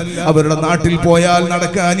സ്ഥലമില്ലാഞ്ഞിട്ടല്ല, അവരുടെ നാട്ടിൽ പോയാൽ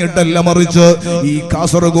നടക്കാഞ്ഞിട്ടല്ല, മറിച്ച് ഈ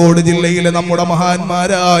കാസർഗോഡ് ജില്ലയിലെ നമ്മുടെ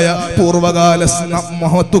മഹാന്മാരായ പൂർവകാല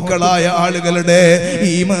മഹത്തുക്കളായ ആളുകളുടെ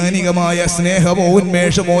ഈമാനികമായ സ്നേഹമോ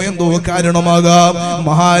ഉന്മേഷമോ എന്തോ കാരണമാകാം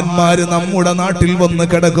മഹാന്മാര് നമ്മുടെ നാട്ടിൽ വന്ന്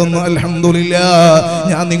കിടക്കുന്നു. അൽഹംദുലില്ലാഹ്.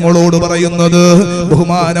 ഞാൻ നിങ്ങളോട് പറയുന്നത്,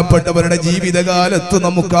 ബഹുമാനപ്പെട്ടവരുടെ ജീവിതകാലത്ത്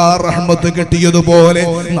നമുക്ക് ആ റഹ്മത്ത് കിട്ടിയതുപോലെ,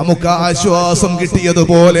 നമുക്ക് ആ ആശ്വാസം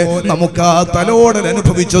കിട്ടിയതുപോലെ, നമുക്ക് ആ തലോടൽ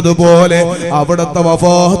അനുഭവിച്ചതുപോലെ, അവിടുത്തെ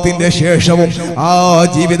വഫാത്തിന്റെ ശേഷവും ആ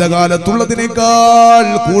ജീവിതകാലത്തുള്ളതിനേക്കാൾ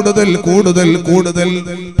കൂടുതൽ കൂടുതൽ കൂടുതൽ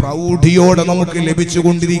പ്രൗഢിയോടെ നമുക്ക്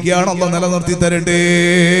ലഭിച്ചുകൊണ്ടിരിക്കുകയാണ്. അല്ലാഹ് നിലനിർത്തി തരട്ടെ.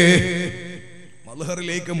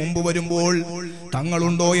 മൽഹറിലേക്ക് മുമ്പ് വരുമ്പോൾ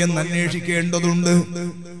തങ്ങളുണ്ടോ എന്ന് അന്വേഷിക്കേണ്ടതുണ്ട്.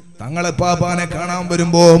 തങ്ങളെ പാപ്പാനെ കാണാൻ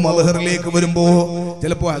വരുമ്പോ, മൽഹറിലേക്ക് വരുമ്പോ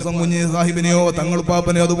ചിലപ്പോ ഹസൻ കുഞ്ഞി സാഹിബിനെയോ തങ്ങൾ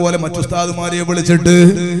പാപ്പനെയോ അതുപോലെ മറ്റു ഉസ്താദുമാരെയോ വിളിച്ചിട്ട്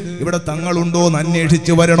ഇവിടെ തങ്ങളുണ്ടോ എന്ന്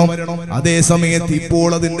അന്വേഷിച്ച് വരണം. അതേ സമയത്ത് ഇപ്പോൾ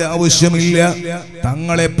അതിന്റെ ആവശ്യമില്ല.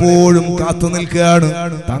 തങ്ങളെപ്പോഴും കാത്തു നിൽക്കുകയാണ്.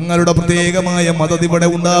 തങ്ങളുടെ പ്രത്യേകമായ മദത് ഇവിടെ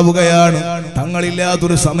ഉണ്ടാവുകയാണ്.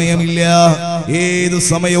 തങ്ങളില്ലാത്തൊരു സമയമില്ല. ഏത്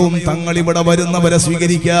സമയവും തങ്ങൾ ഇവിടെ വരുന്നവരെ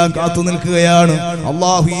സ്വീകരിക്കാൻ കാത്തു നിൽക്കുകയാണ്.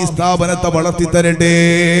 അള്ളാഹു ഈ സ്ഥാപനത്തെ വളർത്തി തരട്ടെ.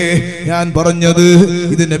 ഞാൻ പറഞ്ഞത്,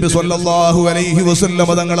 ഇത് നബി സല്ലല്ലാഹു അലൈഹി വസല്ലം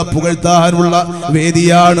തങ്ങളെ പുകഴ്ത്താനുള്ള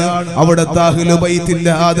വേദിയാണ്. അവിടുത്തെ അഹ്ലു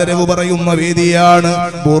ബൈത്തിന്റെ ആദരവ് പറയുന്ന വേദിയാണ്.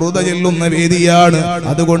 ബുർദ ചെല്ലുന്ന വേദിയാണ്.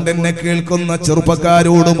 അതുകൊണ്ട് എന്നെ കേൾക്കുന്ന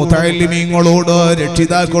ചെറുപ്പക്കാരോട്, മുതഅല്ലിമീങ്ങളോട്,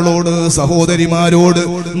 രക്ഷിതാക്കളോട്, സഹോദരിമാരോട്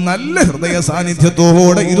നല്ല ഹൃദയ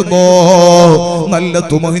സാന്നിധ്യത്തോടെ ഇരുന്നോ, നല്ല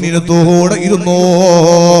തുമഹിനത്തോടെ ഇരുന്നോ.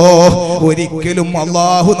 ഒരിക്കലും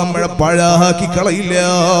അല്ലാഹു നമ്മളെ പഴാക്കി കളയില്ല.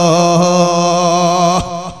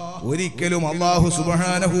 ഒരിക്കലും അല്ലാഹു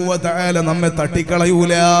സുബ്ഹാനഹു വ തആല നമ്മെ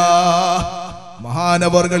തട്ടിക്കളയൂല.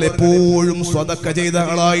 മഹാനവർകൾ എപ്പോഴും സ്വതക്ക ചെയ്ത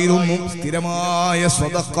ആളായിരുന്നു. സ്ഥിരമായ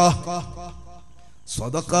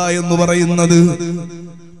സ്വതക്ക എന്ന് പറയുന്നത്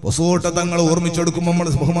പൊസോട്ട തങ്ങൾ ഓർമ്മിച്ചെടുക്കുമ്പോൾ നമ്മൾ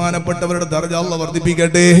ബഹുമാനപ്പെട്ടവരുടെ ദർജ അല്ലാഹ്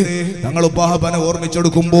വർദ്ധിപ്പിക്കട്ടെ. തങ്ങൾ ഉപ്പാപ്പനെ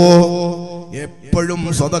ഓർമ്മിച്ചെടുക്കുമ്പോ എപ്പോഴും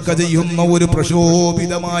സ്വതക്ക ചെയ്യുന്ന ഒരു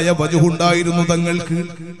പ്രശോഭിതമായ വജുഹുണ്ടായിരുന്നു തങ്ങൾക്ക്.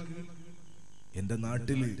 എന്റെ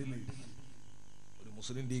നാട്ടില്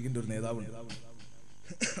മുസ്ലിം ലീഗിന്റെ ഒരു നേതാവുണ്ട്.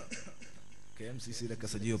 KMCCയിലൊക്കെ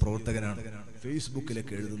സജീവ പ്രവർത്തകനാണ്.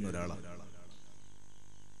 ഫേസ്ബുക്കിലൊക്കെ എഴുതുന്ന ഒരാളാണ്.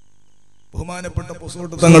 ബഹുമാനപ്പെട്ട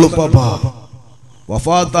പൊസോട്ട് തങ്ങൾ ഉപ്പാപ്പ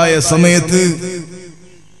വഫാത്തായ സമയത്ത്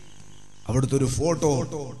അവിടുത്തെ ഒരു ഫോട്ടോ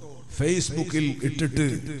ഫേസ്ബുക്കിൽ ഇട്ടിട്ട്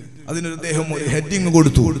അതിനൊരു അദ്ദേഹം ഒരു ഹെഡിങ്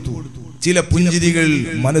കൊടുത്തു. ചില പുഞ്ചിരികൾ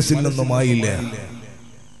മനസ്സിൽ നിന്നുമായില്ല,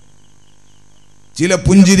 ചില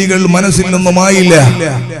പുഞ്ചിരികൾ മനസ്സിൽ നിന്നുമായില്ല.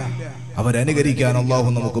 അവരനുകരിക്കാൻ അല്ലാഹു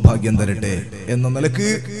നമുക്ക് ഭാഗ്യം തരട്ടെ എന്ന നിലക്ക്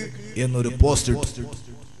എന്നൊരു പോസ്റ്റ് ഇട്ടു.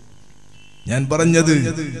 ഞാൻ പറഞ്ഞത്,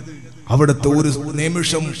 അവിടുത്തെ ഒരു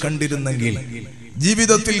നിമിഷം കണ്ടിരുന്നെങ്കിൽ,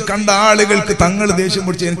 ജീവിതത്തിൽ കണ്ട ആളുകൾക്ക് തങ്ങൾ ദേഷ്യം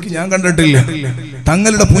പിടിച്ച് എനിക്ക് ഞാൻ കണ്ടിട്ടില്ല.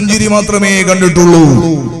 തങ്ങളുടെ പുഞ്ചിരി മാത്രമേ കണ്ടിട്ടുള്ളൂ.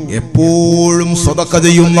 എപ്പോഴും സ്വതക്ക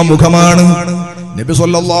ചെയ്യുന്ന മുഖമാണ്. നബി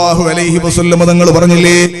സല്ലല്ലാഹു അലൈഹി വസല്ലം തങ്ങൾ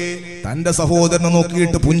പറഞ്ഞില്ലേ, തന്റെ സഹോദരനെ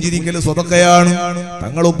നോക്കിയിട്ട് പുഞ്ചിരിക്കൽ സ്വതക്കയാണ്.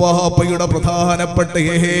 തങ്ങളുപ്പാപ്പയുടെ പ്രധാനപ്പെട്ട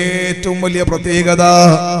ഏറ്റവും വലിയ പ്രത്യേകത,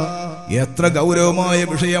 എത്ര ഗൗരവമായ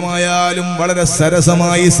വിഷയമായാലും വളരെ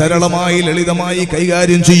സരസമായി, സരളമായി, ലളിതമായി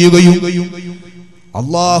കൈകാര്യം ചെയ്യുകയും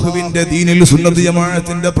അള്ളാഹുവിന്റെ ദീനിൽ സുന്നത്ത്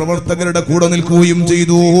ജമാഅത്തിന്റെ പ്രവർത്തകരുടെ കൂടെ നിൽക്കുകയും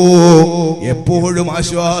ചെയ്തു. എപ്പോഴും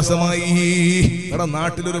ആശ്വാസമായി.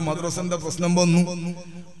 നാട്ടിലൊരു മദ്രസന്റെ പ്രശ്നം വന്നു.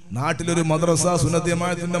 നാട്ടിലൊരു മദ്രസ, സുന്നത്ത്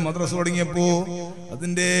ജമാഅത്തിന്റെ മദ്രസ തുടങ്ങിയപ്പോ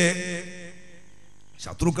അതിന്റെ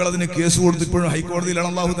ശത്രുക്കൾ അതിന് കേസ് കൊടുത്തു. ഇപ്പോഴും ഹൈക്കോടതിയിലാണ്.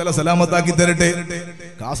 അല്ലാഹു തആല സലാമത്താക്കി തരട്ടെ.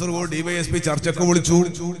 കാസർഗോഡ് ഡിവൈഎസ്പി ചർച്ചക്ക് വിളിച്ചു.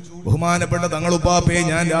 ബഹുമാനപ്പെട്ട തങ്ങളുപ്പാപ്പയെ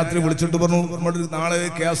ഞാൻ രാത്രി വിളിച്ചിട്ട് പറഞ്ഞു, നമ്മൾ നാളെ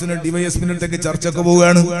കേസിന് ഡിവൈഎസ്പിന്റെ അടുത്തേക്ക് ചർച്ചക്ക്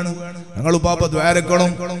പോവുകയാണ്, തങ്ങളുപ്പാപ്പ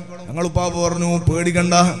ദ്വാരക്കണം. തങ്ങളുപ്പാപ്പ പറഞ്ഞു,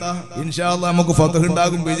 പേടിക്കണ്ട, ഇൻഷാ അല്ലാഹ് നമുക്ക് ഫത്ഹ്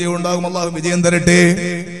ഉണ്ടാകും, വിജയം ഉണ്ടാകും, അല്ലാഹു വിജയം തരട്ടെ.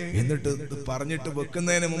 എന്നിട്ട് പറഞ്ഞിട്ട്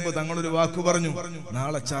വെക്കുന്നതിന് മുമ്പ് തങ്ങളൊരു വാക്ക് പറഞ്ഞു,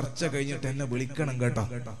 നാളെ ചർച്ച കഴിഞ്ഞിട്ട് എന്നെ വിളിക്കണം കേട്ടോ.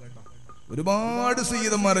 ഒരുപാട്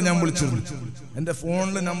സയ്യിദന്മാരെ ഞാൻ വിളിച്ചിരുന്നു. എന്റെ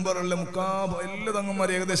ഫോണിൽ നമ്പറുള്ള എല്ലാ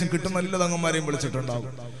തങ്ങന്മാരെ ഏകദേശം കിട്ടുന്ന എല്ലാ തങ്ങന്മാരെയും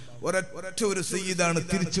വിളിച്ചിട്ടുണ്ടാവും. ഒരൊറ്റ ഒരു സയ്യിദാണ്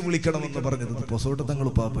തിരിച്ചു വിളിക്കണമെന്ന് പറഞ്ഞത്. പൊസോട്ട് തങ്ങൾ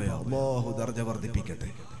പാപ്പയ, അല്ലാഹു ദർജ വർദ്ധിപ്പിക്കട്ടെ.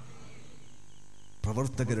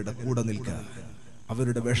 പ്രവർത്തകരുടെ കൂടെ നിൽക്കാൻ,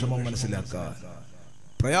 അവരുടെ വിഷമം മനസ്സിലാക്കാൻ,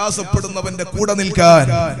 പ്രയാസപ്പെടുന്നവന്റെ കൂടെ നിൽക്കാൻ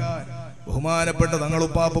ബഹുമാനപ്പെട്ട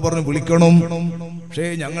തങ്ങളുപ്പാപ്പ പറഞ്ഞു വിളിക്കണം. പക്ഷേ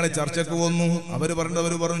ഞങ്ങളെ ചർച്ചക്ക് വന്നു. അവര് പറഞ്ഞു,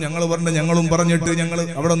 ഞങ്ങൾ പറഞ്ഞു, ഞങ്ങളും പറഞ്ഞിട്ട് ഞങ്ങൾ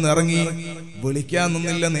അവിടെ നിന്ന് ഇറങ്ങി. വിളിക്കാൻ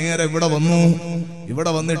നിന്നില്ല, നേരെ ഇവിടെ വന്നു.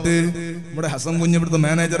 ഇവിടെ വന്നിട്ട് നമ്മുടെ ഹസൻ കുഞ്ഞ് ഇവിടുത്തെ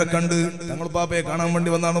മാനേജറെ കണ്ട് തങ്ങൾ പാപ്പയെ കാണാൻ വേണ്ടി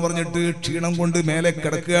വന്നാണ് പറഞ്ഞിട്ട് ക്ഷീണം കൊണ്ട് മേലെ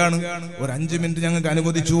കിടക്കുകയാണ്. ഒരു 5 മിനിറ്റ് ഞങ്ങൾക്ക്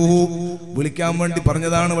അനുവദിച്ചു. വിളിക്കാൻ വേണ്ടി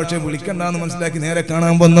പറഞ്ഞതാണ്, പക്ഷെ വിളിക്കണ്ടെന്ന് മനസ്സിലാക്കി നേരെ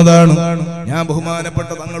കാണാൻ വന്നതാണ്. ഞാൻ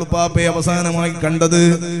ബഹുമാനപ്പെട്ട തങ്ങൾ പാപ്പയെ അവസാനമായി കണ്ടത്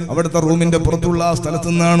അവിടുത്തെ റൂമിന്റെ പുറത്തുള്ള ആ സ്ഥലത്തു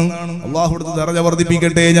നിന്നാണ്. അള്ളാഹു അവിടുത്തെ ദറജ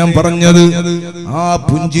വർദ്ധിപ്പിക്കട്ടെ. ഞാൻ പറഞ്ഞത് ആ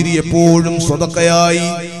പുഞ്ചിരി എപ്പോഴും സ്വതക്കയായി,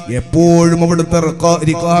 എപ്പോഴും അവിടുത്തെ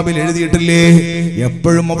റിഖാബിൽ എഴുതിയിട്ടില്ലേ,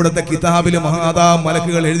 എപ്പോഴും അവിടുത്തെ കിതാബിൽ മഹാദാ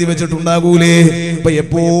മലക്കുകൾ എഴുതി വെച്ചിട്ടുണ്ടാകൂലേ. ഇപ്പൊ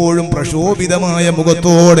എപ്പോഴും പ്രശോഭിതമായ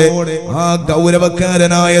മുഖത്തോടെ ആ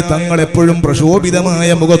ഗൗരവക്കാരനായ തങ്ങൾ എപ്പോഴും പ്രശോഭിതമായ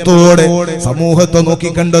മുഖത്തോടെ സമൂഹത്തെ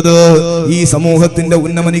നോക്കിക്കണ്ടത്, ഈ സമൂഹത്തിന്റെ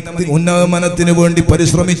ഉന്നമനത്തിന് വേണ്ടി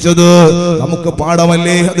പരിശ്രമിച്ചത് നമുക്ക്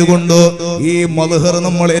പാഠമല്ലേ. അതുകൊണ്ട് ഈ മൽഹർ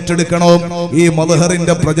നമ്മൾ ഏറ്റെടുക്കണം. ഈ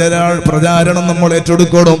മൽഹറിന്റെ പ്രചാരണം നമ്മൾ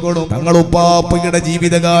ഏറ്റെടുക്കണം. തങ്ങൾ ഉപ്പാപ്പയുടെ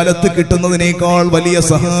ജീവിതകാലത്ത് കിട്ടുന്നതിനേക്കാൾ വലിയ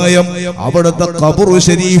സഹായം അവിടുത്തെ ഖബറു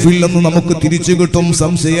ശരീഫിൽ നിന്ന് നമുക്ക് തിരിച്ചു കിട്ടും,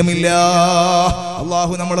 സംശയമില്ല.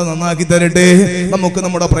 അള്ളാഹു നമ്മളെ നന്നാക്കി തരട്ടെ. നമുക്ക്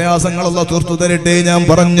നമ്മുടെ പ്രയാസങ്ങൾ അല്ലാഹു തീർത്തു തരട്ടെ. ഞാൻ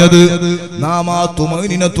പറഞ്ഞത് നാം ആ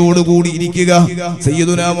തുമൈനിനത്തോടു കൂടി ഇരിക്കുക.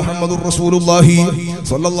 സയ്യിദുനാ മുഹമ്മദുർ റസൂലുള്ളാഹി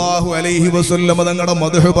സ്വല്ലല്ലാഹു അലൈഹി വസല്ലം തങ്ങളുടെ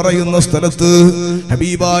മദ്ഹ് പറയുന്ന സ്ഥലത്ത്,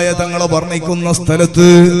 ഹബീബായ തങ്ങളെ വർണ്ണിക്കുന്ന സ്ഥലത്ത്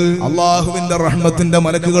അള്ളാഹുവിന്റെ റഹ്മത്തിന്റെ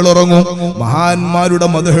മലക്കുകൾ ഇറങ്ങും. മഹാന്മാരുടെ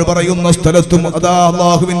മദ്ഹ് പറയുന്ന സ്ഥലത്തും അതാ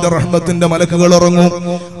അള്ളാഹുവിന്റെ റഹ്മത്തിന്റെ മലക്കുകൾ ഇറങ്ങും.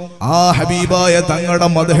 ആ ഹബീബായ തങ്ങളുടെ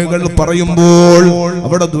മദ്ഹുകൾ പറയുമ്പോൾ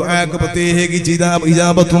അവിടെ ദുആക്ക് പ്രത്യേകിച്ച്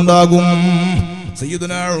ഇജാബത്തുണ്ടാകും.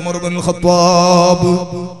 സയ്യിദുനാ ഉമർ ഇബ്നുൽ ഖത്താബ്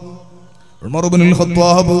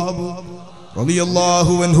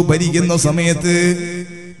റളിയല്ലാഹു അൻഹു ഭരിക്കുന്ന സമയത്ത്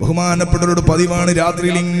ബഹുമാനപ്പെട്ടവരുടെ പതിവാണ്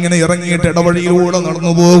രാത്രിയിൽ ഇങ്ങനെ ഇറങ്ങിയിട്ട് ഇടവഴിയിലൂടെ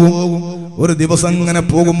നടന്നു പോകും. ഒരു ദിവസം ഇങ്ങനെ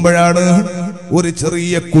പോകുമ്പോഴാണ് ഒരു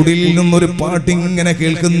ചെറിയ കുടിലിൽ നിന്നൊരു പാട്ടിങ്ങനെ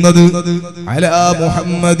കേൾക്കുന്നത്. അലാ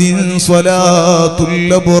മുഹമ്മദിൻ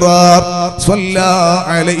സ്വലാത്തുൽ അബ്റാർ സ്വല്ലാ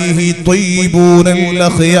അലൈഹി ത്വയ്യിബൂനൽ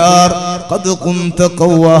അഖ്യാർ ഖദ് കുൻത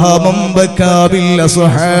ഖവ്വാമൻ ബകാ ബിൽ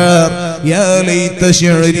അസ്ഹാർ യാ ലൈത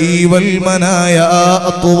ശഅരി വൽ മനായാ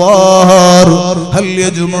അത്വാർ ഹൽ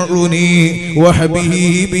യജ്മഉനി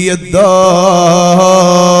വഹബീബി യദ്ദാർ.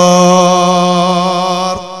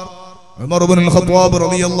 ഉമർ ഇബ്നുൽ ഖത്താബ്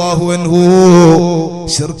റളിയല്ലാഹു അൻഹു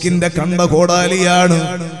ശിർക്കിന്റെ കണ്ട കോടാലിയാണ്.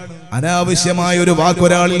 അനാവശ്യമായ ഒരു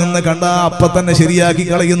വാക്കൊരാളിൽ നിന്ന് കണ്ട അപ്പ തന്നെ ശരിയാക്കി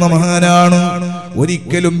കളയുന്ന മഹാനാണ്.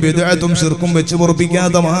 ഒരിക്കലും ബിദ്അത്തും ശിർക്കും വെച്ച്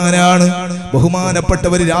പൊറുപ്പിക്കാത്ത മഹാനാണ്.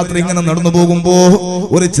 ബഹുമാനപ്പെട്ടവർ രാത്രി ഇങ്ങനെ നടന്നു പോകുമ്പോ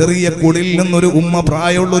ഒരു ചെറിയ കുടിലിൽ നിന്നൊരു ഉമ്മ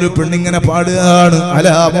പ്രായമുള്ള ഒരു പെണ്ണിങ്ങനെ പാടുകയാണ്.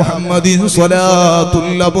 അലാ മുഹമ്മദിൻ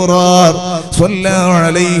സ്വലാത്തുൽ അബ്റാർ സ്വല്ലാ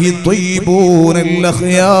അലൈഹി ത്വയ്യിബൂനൽ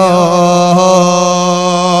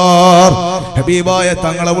അഖ്യാർ. ഹബീബായ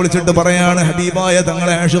തങ്ങളെ വിളിച്ചിട്ട് പറയാണ്, ഹബീബായ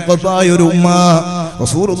തങ്ങളെ ആശിഖത്തായ ഒരു ഉമ്മ,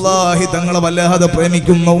 റസൂലുള്ളാഹി തങ്ങളെ വല്ലാതെ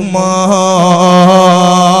പ്രേമിക്കുന്ന ഉമ്മ.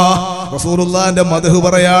 റസൂലുള്ളാഹിന്റെ മദ്ഹ്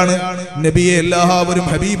പറയാണ്, നബിയെ എല്ലാവരും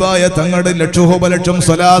ഹബീബായ തങ്ങളുടെ ലക്ഷോപലക്ഷം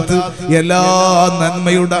സ്വലാത്ത് എല്ലാ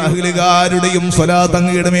നന്മയുടെ അഹ്ലുകാരുടെയും സ്വലാത്ത്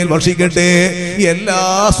അങ്ങയുടെ മേൽ വർഷിക്കട്ടെ. എല്ലാ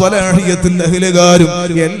സ്വലാഹിയത്തിന്റെ അഹ്ലുകാരും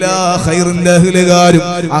എല്ലാ ഖൈറിന്റെ അഹ്ലുകാരും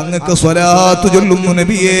അങ്ങക്ക് സ്വലാത്ത് ചൊല്ലുന്നു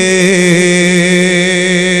നബിയേ.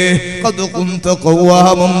 قد كنت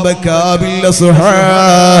قواما بكى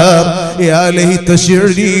بالأسحار يا ليت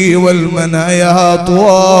شعري والمنايا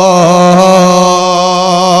طوار.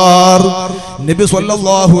 നബി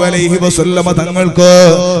സ്വല്ലല്ലാഹു അലൈഹി വസല്ലമ തങ്ങൾക്ക്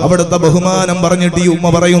അവിടുത്തെ ബഹുമാനം പറഞ്ഞിട്ട് ഈ ഉമ്മ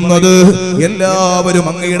പറയുന്നത്, എല്ലാവരും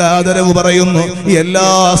അങ്ങയുടെ ആദരവ് പറയുന്നു, എല്ലാ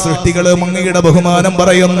സൃഷ്ടികളും അങ്ങയുടെ ബഹുമാനം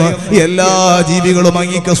പറയുന്നു, എല്ലാ ജീവികളും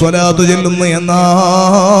അങ്ങേക്ക് സ്വലാത്ത് ചൊല്ലുന്നു.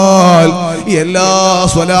 എന്നാൽ എല്ലാ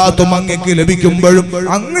സ്വലാത്തും അങ്ങേക്ക് ലഭിക്കുമ്പോഴും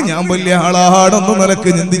അങ്ങ് ഞാൻ വലിയ ആളാണെന്ന് നിലക്ക്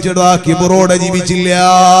ചിന്തിച്ചിടാ കിബറോടെ ജീവിച്ചില്ല.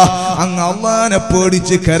 അങ്ങ് അള്ളാനെ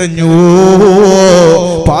പേടിച്ച് കരഞ്ഞു.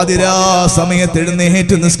 പാതിരാ സമയത്ത്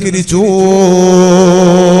എഴുന്നേറ്റ് നിസ്കരിച്ചു.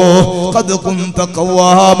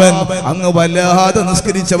 അങ്ങ് വല്ലാതെ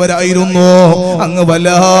നിസ്കരിച്ചവരായിരുന്നു. അങ്ങ്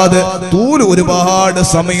വല്ലാതെ ഒരുപാട്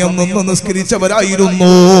സമയം നിന്ന്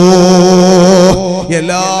നിസ്കരിച്ചവരായിരുന്നു.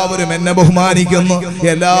 എല്ലാവരും എന്നെ ബഹുമാനിക്കുന്നു,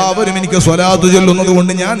 എല്ലാവരും എനിക്ക് സ്വലാത്ത് ചൊല്ലുന്നത്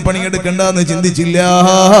കൊണ്ട് ഞാൻ പണിയെടുക്കണ്ടെന്ന് ചിന്തിച്ചില്ല.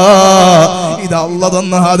 ഇത് അല്ലാഹു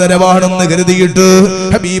തന്ന ആദരവാണെന്ന് കരുതിയിട്ട്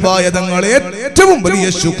ഹബീബായ തങ്ങളെ ഏറ്റവും വലിയ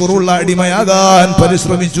ശുക്റുള്ള അടിമയാകാൻ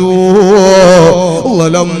പരിശ്രമിച്ചു.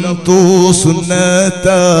 سنة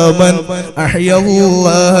من أحيا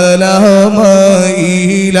الظلام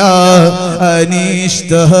إلى أن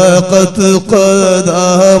اشتهقت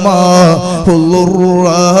قدما الضر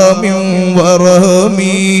من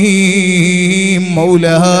ورمي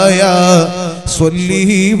مولاي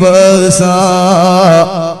صلي وسلم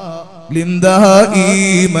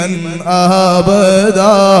دائما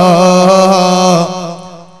أبدا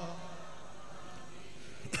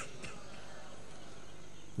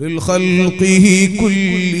للخلق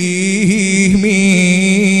كلهم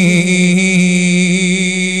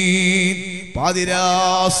പാതിരാ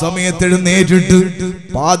സമയത്ത് എഴുന്നേറ്റിട്ട്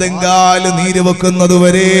പാദങ്കാല് നീര് വെക്കുന്നത്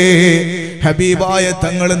വരെ ഹബീബായ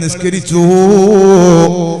തങ്ങൾ നിസ്കരിച്ചു.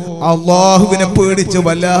 അല്ലാഹുവിനെ പേടിച്ച്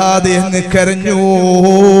വല്ലാതെ അങ്ങ് കരഞ്ഞു.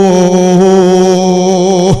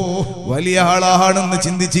 വലിയ ആളാണെന്ന്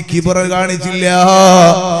ചിന്തിച്ച് കിബറ കാണിച്ചില്ല,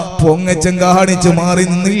 പൊങ്ങച്ചം കാണിച്ച് മാറി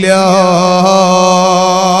നിന്നില്ല.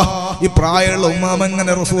 ഈ പ്രായമുള്ള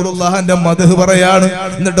ഉമ്മാമങ്ങനെ റസൂലുള്ളാഹിന്റെ മദ്ഹ് പറയാണ്.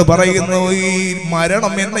 എന്നിട്ട് പറയുന്നു, ഈ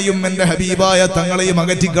മരണം എന്നെയും എന്റെ ഹബീബായ തങ്ങളെയും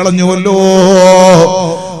അകറ്റിക്കളഞ്ഞുവല്ലോ.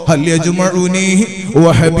 ഹൽ യജ്മഉനി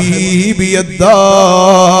വഹബീബിയദ്ദാർ.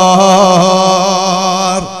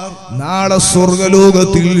 നാളെ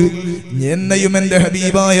സ്വർഗലോകത്തിൽ എന്നെയും എന്റെ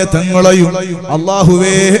ഹബീബായ തങ്ങളെയും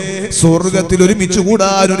അല്ലാഹുവേ സ്വർഗത്തിൽ ഒരുമിച്ച്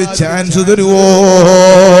കൂടാൻ ഒരു ചാൻസ് തരുവോ?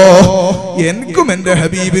 എനിക്കും എന്റെ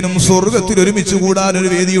ഹബീബിനും സ്വർഗത്തിൽ ഒരുമിച്ച് കൂടാൻ ഒരു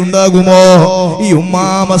വേദി ഉണ്ടാകുമോ? ഈ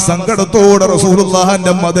ഉമ്മാമ സങ്കടത്തോടെ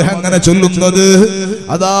റസൂലുള്ളാഹിന്റെ മദ്ഹ് അങ്ങനെ ചൊല്ലുന്നത്.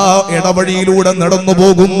 അതാ ഇടവഴിയിലൂടെ നടന്നു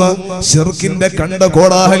പോകുന്ന ശിർക്കിന്റെ കണ്ട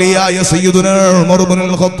കോടാഹലിയായ സയ്യിദുനാ ഉമർ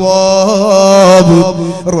ഇബ്നുൽ ഖത്താബ്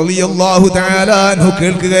റളിയല്ലാഹു തആല അൻഹു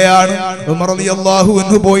കേൾക്കുകയാണ്. ഉമർ റളിയല്ലാഹു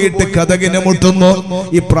അൻഹു പോയിട്ട് കതകിനെ മുട്ടുന്നു.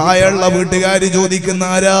 ഈ പ്രായമുള്ള വീട്ടുകാര് ചോദിക്കുന്ന,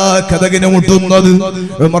 ആരാ കതകിനെ മുട്ടുന്നത്?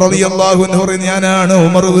 ഉമർ റളിയല്ലാഹു അൻഹു പറയുന്നു, ഞാനാണ്,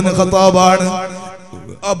 ഉമർ ഇബ്നുൽ ഖത്താബാണ്.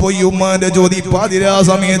 അപ്പൊ ഈ ഉമ്മാന്റെ ചോദി, പാതിരാ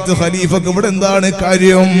സമയത്ത് ഖലീഫക്ക് ഇവിടെ എന്താണ്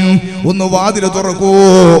കാര്യം? ഒന്ന് വാതിൽ തുറക്കൂ,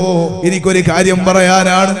 എനിക്കൊരു കാര്യം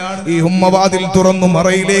പറയാനാണ്. ഈ ഉമ്മ വാതിൽ തുറന്നു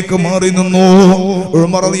മറയിലേക്ക് മാറി നിന്നു.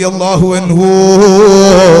 ഉമർ റളിയല്ലാഹു അൻഹു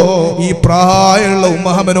ഈ പ്രായമുള്ള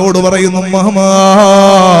ഉമ്മഹമനോട് പറയുന്നു, ഉമ്മഹമ,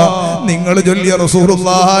 നിങ്ങൾ ചൊല്ലിയ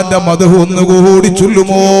റസൂലുള്ളാഹിന്റെ മദ്ഹ് ഒന്നുകൂടി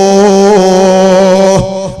ചൊല്ലുമോ?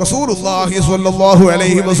 റസൂലുള്ളാഹി സ്വല്ലല്ലാഹു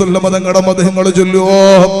അലൈഹി വസല്ലം തങ്ങളുടെ മദ്ഹ് ചൊല്ലുവോ?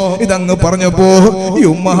 ഇതങ്ങ് പറഞ്ഞപ്പോ ഈ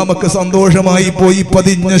ഉമ്മഹമക്ക് സന്തോഷമായി പോയി.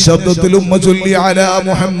 പതിഞ്ഞ ശബ്ദത്തിൽ ഉമ്മ ചൊല്ലി, അലാ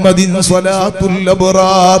മുഹമ്മദിൻ സ്വലാത്തുൽ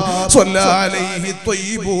അബ്റാർ സ്വല്ലാ അലൈഹി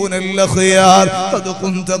ത്വയ്യിബൂനൽ അഖ്യാർ ഖദ്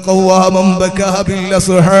കുൻത ഖവാമൻ ബകാ ബിൽ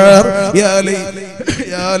അസ്ഹാർ യാ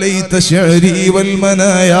ലൈത ശഅരി വൽ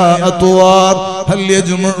മനായാ അത്വാർ ഹൽ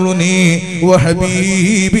യജ്മഉനി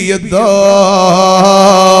വഹബീബി യദ്ദാർ.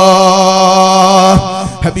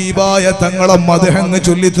 ഹബീബായ തങ്ങളെ മദ്ഹ്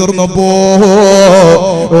ചൊല്ലി തീർന്നപ്പോ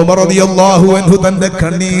ഉമർ റളിയല്ലാഹു അൻഹു തന്റെ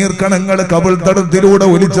കണ്ണീർ കണങ്ങൾ കബൾ തടത്തിലൂടെ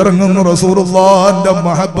ഒലിച്ചിറങ്ങുന്നു. റസൂലുള്ളാഹിന്റെ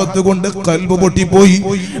മഹബത്ത് കൊണ്ട് ഖൽബ് പൊട്ടിപ്പോയി.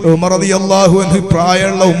 ഉമർ റളിയല്ലാഹു അൻഹു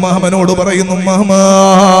പ്രായമുള്ള ഉമ്മഹമനോട് പറയുന്നു, ഉമ്മഹമ,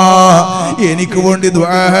 എനിക്ക് വേണ്ടി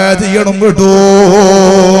ദുആ ചെയ്യണം കേട്ടോ,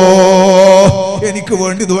 എനിക്ക്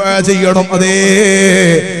വേണ്ടി ദുആ ചെയ്യണം. അതേ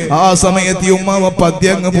ആ സമയത്ത് ഉമ്മാമ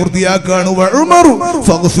പദ്യം അങ്ങ് പൂർത്തിയാക്കാണ്. വഉമറു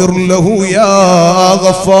ഫഗ്ഫിർ ലഹു യാ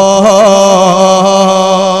ഗഫാർ.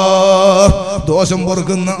 ദോഷം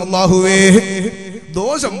പൊറുക്കുന്ന അല്ലാഹുവേ,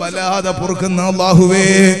 ദോഷം വല്ലാതെ പൊറുക്കുന്ന അല്ലാഹുവേ,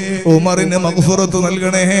 ഉമറിന് മഗ്ഫിറത്ത്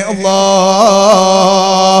നൽകണേ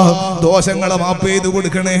അല്ലാഹ്, ദോഷങ്ങളെ മാപ്പ് ചെയ്ത്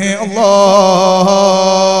കൊടുക്കണേ അല്ലാഹ്.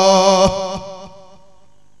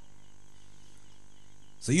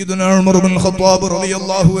 സയ്യിദുനാ ഉമർ ഇബ്നുൽ ഖത്താബ്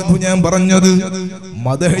റളിയല്ലാഹു അൻഹു ഞാൻ പറഞ്ഞത്,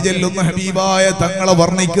 മദ്ഹ് ചൊല്ലുന്ന ഹബീബായ തങ്ങളെ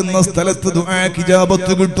വർണ്ണിക്കുന്ന സ്ഥലത്ത് ദുആക്ക്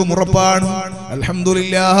ഇജാബത്ത് കിട്ടും, ഉറപ്പാണ്.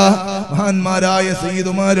 അൽഹംദുലില്ലാഹ്, മഹാന്മാരായ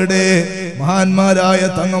സയ്യിദുമാരുടെ, മഹാന്മാരായ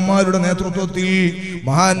തങ്ങന്മാരുടെ നേതൃത്വത്തിൽ,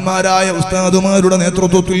 മഹാന്മാരായ ഉസ്താദുമാരുടെ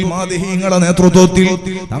നേതൃത്വത്തിൽ, മാദിഹീങ്ങളുടെ നേതൃത്വത്തിൽ,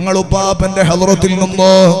 തങ്ങളുപ്പാപ്പന്റെ ഹളറത്തിൽ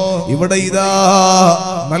നിന്ന് ഇവിടെ ഇതാ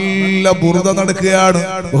നല്ല ബുർദ നടക്കുകയാണ്.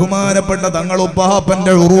 ബഹുമാനപ്പെട്ട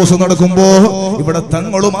തങ്ങളുപ്പാപ്പന്റെ ഉറൂസ് നടക്കുമ്പോ ഇവിടെ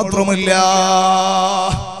തങ്ങളു മാത്രമല്ല,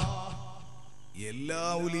 എല്ലാ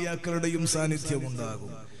ഉലിയാക്കളുടെയും സാന്നിധ്യം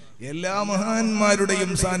ഉണ്ടാകും, എല്ലാ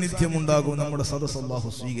മഹാന്മാരുടെയും സാന്നിധ്യം ഉണ്ടാകും. നമ്മുടെ സദസ്സ് അല്ലാഹു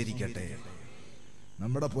സ്വീകരിക്കട്ടെ.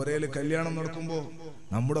 നമ്മുടെ പുരയിൽ കല്യാണം നടക്കുമ്പോ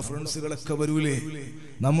നമ്മുടെ ഫ്രണ്ട്സുകളൊക്കെ വരൂലേ?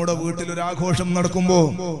 നമ്മുടെ വീട്ടിലൊരാഘോഷം നടക്കുമ്പോ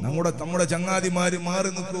നമ്മുടെ ചങ്ങാതിമാര് മാറി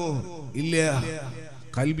നിൽക്കുവോ? ഇല്ല.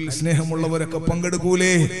 കൽബിൽ സ്നേഹമുള്ളവരൊക്കെ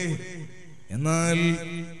പങ്കെടുക്കൂലേ? എന്നാൽ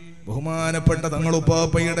ബഹുമാനപ്പെട്ട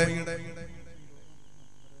തങ്ങളുപ്പാപ്പയുടെ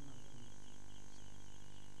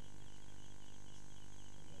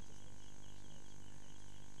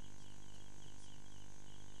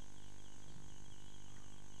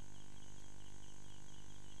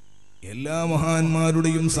എല്ലാ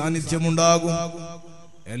മഹാന്മാരുടെയും സാന്നിധ്യമുണ്ടാകും,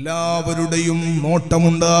 എല്ലാവരുടെയും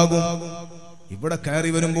നോട്ടമുണ്ടാകും. ഇവിടെ കയറി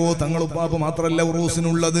വരുമ്പോ തങ്ങളുപ്പാപ്പ മാത്രല്ല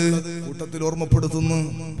ഉറൂസിനുള്ളത്. കൂട്ടത്തിൽ ഓർമ്മപ്പെടുത്തുന്നു,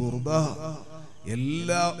 ബുർദ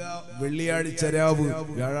എല്ലാ വെള്ളിയാഴ്ച രാവ്,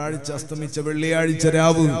 വ്യാഴാഴ്ച അസ്തമിച്ച വെള്ളിയാഴ്ച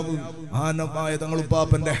രാവ് മഹാനമായ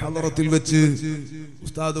തങ്ങളുപ്പാപ്പന്റെ ഹളറത്തിൽ വെച്ച്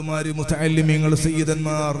ഉസ്താദുമാര്, മുതഅല്ലിമീങ്ങൾ,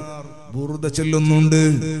 സയ്യിദന്മാർ ബുർദ ചൊല്ലുന്നുണ്ട്.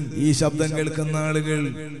 ഈ ശബ്ദം കേൾക്കുന്ന ആളുകൾ,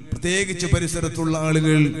 പ്രത്യേകിച്ച് പരിസരത്തുള്ള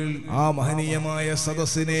ആളുകൾ, ആ മഹനീയമായ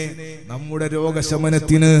സദസ്സിനെ നമ്മുടെ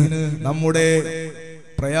രോഗശമനത്തിന്, നമ്മുടെ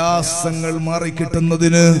പ്രയാസങ്ങൾ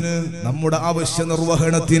മാറിക്കിട്ടുന്നതിന്, നമ്മുടെ ആവശ്യ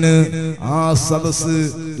നിർവഹണത്തിന്, ആ സദസ്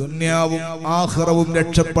ദുന്യാവും ആഖിറവും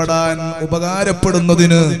രക്ഷപ്പെടാൻ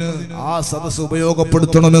ഉപകാരപ്പെടുന്നതിന് ആ സദസ്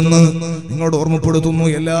ഉപയോഗപ്പെടുത്തണമെന്ന് നിങ്ങളോട് ഓർമ്മപ്പെടുത്തുന്നു.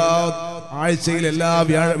 എല്ലാ ആഴ്ചയിൽ, എല്ലാ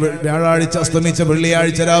വ്യാഴാഴ്ച അസ്തമിച്ച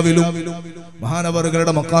വെള്ളിയാഴ്ച രാവിലും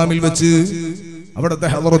മഹാനവറുകളുടെ മക്കാമിൽ വെച്ച്, അവിടത്തെ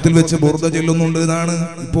ഹദറത്തിൽ വെച്ച് ബുർദ ചൊല്ലുന്നുണ്ട് എന്നാണ്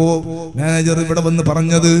ഇപ്പോ മാനേജർ ഇവിടെ വന്ന്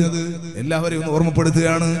പറഞ്ഞത്. എല്ലാവരെയും ഒന്ന്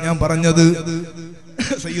ഓർമ്മപ്പെടുത്തുകയാണ് ഞാൻ പറഞ്ഞത്.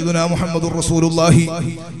 സയ്യിദുനാ മുഹമ്മദുർ റസൂലുള്ളാഹി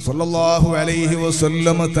സ്വല്ലല്ലാഹു അലൈഹി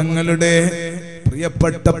വസല്ലം തങ്ങളുടെ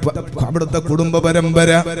പ്രിയപ്പെട്ട അവിടുത്തെ കുടുംബ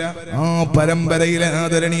പരമ്പര, ആ പരമ്പരയിലെ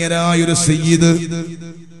ആദരണീയനായ ഒരു സയ്യിദ്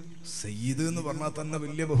എന്ന് പറഞ്ഞാൽ തന്നെ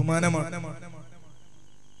വലിയ ബഹുമാനമാണ്.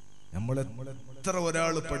 എത്ര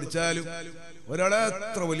ഒരാൾ പഠിച്ചാലും, ഒരാളെ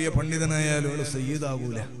എത്ര വലിയ പണ്ഡിതനായാലും സയ്യിദ്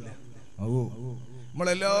ആകൂല.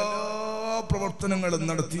 നമ്മളെല്ലാ പ്രവർത്തനങ്ങളും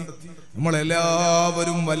നടത്തി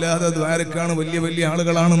നമ്മളെല്ലാവരും വല്ലാതെ ദ്വാരക്കാണ്, വലിയ വലിയ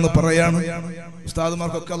ആളുകളാണെന്ന് പറയാണ്.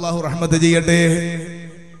 ഉസ്താദുമാർക്കൊക്കെ അല്ലാഹു റഹ്മത്ത് ചെയ്യട്ടെ.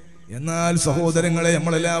 എന്നാൽ സഹോദരങ്ങളെ,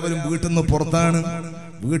 നമ്മളെല്ലാവരും വീട്ടിൽ നിന്ന് പുറത്താണ്.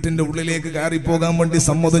 വീട്ടിന്റെ ഉള്ളിലേക്ക് കയറിപ്പോകാൻ വേണ്ടി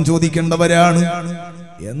സമ്മതം ചോദിക്കേണ്ടവരാണ്.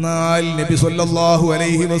 എന്നാൽ നബി സല്ലല്ലാഹു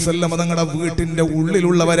അലൈഹി വസല്ലം തങ്ങളുടെ വീട്ടിന്റെ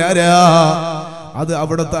ഉള്ളിലുള്ളവരാരാ? അത്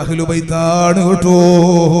അവിടുത്തെ അഹ്ലുബൈത്താണ് കേട്ടോ.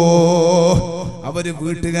 അവര്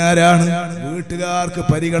വീട്ടുകാരാണ്. വീട്ടുകാർക്ക്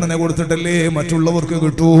പരിഗണന കൊടുത്തിട്ടല്ലേ മറ്റുള്ളവർക്ക്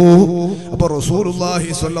കിട്ടൂ. അപ്പൊ റസൂലുള്ളാഹി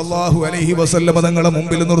സ്വല്ലല്ലാഹു അലൈഹി വസല്ലം തങ്ങളെ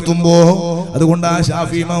മുമ്പിൽ നിർത്തുമ്പോ, അതുകൊണ്ട് ആ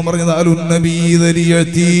ശാഫി ഇമാം പറഞ്ഞത്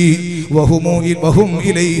അലുന്നബീദരിയതി വഹും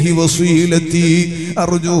ഇലൈഹി വസീലതി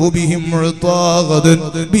അർജു ബിഹിം മുഅ്താഗദൻ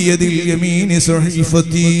ബിയദിൽ യമീനി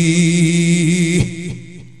സഹീഫതി.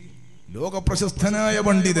 ലോക പ്രശസ്തനായ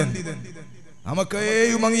പണ്ഡിതൻ,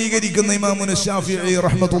 നമുക്കേയും അംഗീകരിക്കുന്ന ഇമാമുന ശാഫിഈ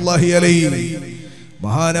റഹ്മത്തുള്ളാഹി അലൈഹി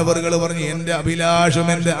മഹാനവറുകൾ പറഞ്ഞു, എന്റെ അഭിലാഷം,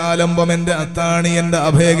 എന്റെ ആലംബം, എന്റെ അത്താണി, എന്റെ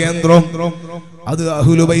അഭയകേന്ദ്രം അത്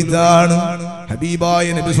അഹ്ലുബൈത്താണ്. ഹബീബായ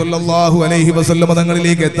നബി സല്ലല്ലാഹു അലൈഹി വസല്ലം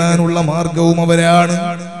തങ്ങളിലേക്ക് എത്താനുള്ള മാർഗവും അവരാണ്.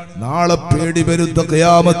 നാളെ പേടി പെരുത്ത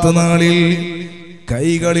ഖിയാമത്ത് നാളിൽ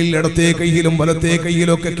കൈകളിൽ, ഇടത്തെ കൈയിലും വലത്തെ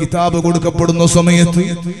കൈയിലൊക്കെ കിതാബ് കൊടുക്കപ്പെടുന്ന സമയത്ത്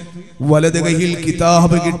വലത് കൈയിൽ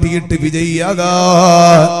കിതാബ് കിട്ടിയിട്ട്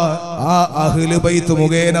വിജയിയാകാൻ ആ അഹ്ലു ബൈത്ത്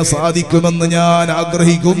മുഖേന സാധിക്കുമെന്ന് ഞാൻ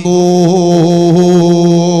ആഗ്രഹിക്കുന്നു.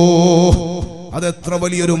 അതെത്ര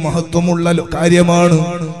വലിയൊരു മഹത്വമുള്ള കാര്യമാണ്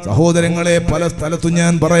സഹോദരങ്ങളെ. പല സ്ഥലത്തും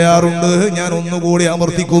ഞാൻ പറയാറുണ്ട്, ഞാൻ ഒന്നുകൂടി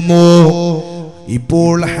ആവർത്തിക്കുന്നു.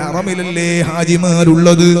 ഇപ്പോൾ ഹറമിലല്ലേ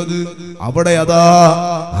ഹാജിമാരുള്ളത്? അവിടെ അതാ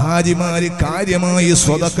ഹാജിമാര് കാര്യമായി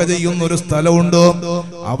സ്വതക്ക ചെയ്യുന്ന ഒരു സ്ഥലമുണ്ട്.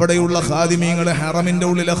 അവിടെയുള്ള ഖാദിമീങ്ങൾ, ഹറമിന്റെ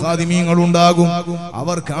ഉള്ളിലെ ഖാദിമീങ്ങൾ ഉണ്ടാകും.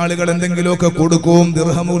 അവർക്ക് ആളുകൾ എന്തെങ്കിലുമൊക്കെ കൊടുക്കും,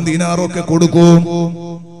 ദിർഹമും ദീനാറൊക്കെ കൊടുക്കും.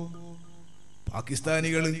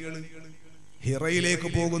 പാകിസ്ഥാനികൾ ഹിറയിലേക്ക്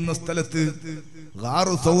പോകുന്ന സ്ഥലത്ത്,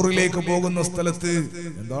 ഗാറു സൗറിലേക്ക് പോകുന്ന സ്ഥലത്ത്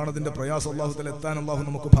എന്താണ് അതിന്റെ പ്രയാസം? അല്ലാഹു തആല എത്താൻ അല്ലാഹു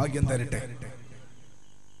നമുക്ക് ഭാഗ്യം തരട്ടെ.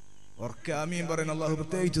 ആമീൻ പറയുന്ന അല്ലാഹു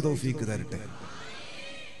പ്രത്യേകിച്ച് തൗഫീഖ് തരട്ടെ.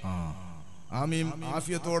 ആമീൻ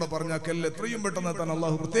ആഫിയത്തോടെ പറഞ്ഞാൽ എത്രയും പെട്ടെന്ന് എത്താൻ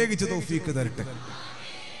അല്ലാഹു പ്രത്യേകിച്ച് തൗഫീഖ് തരട്ടെ.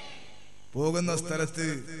 പോകുന്ന സ്ഥലത്ത്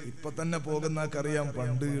ഇപ്പൊ തന്നെ പോകുന്നവർക്കറിയാം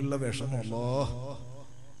പണ്ട് ഉള്ള വിഷമം. അല്ലാഹ്,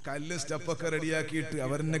 കല്ല് സ്റ്റെപ്പൊക്കെ റെഡിയാക്കിയിട്ട്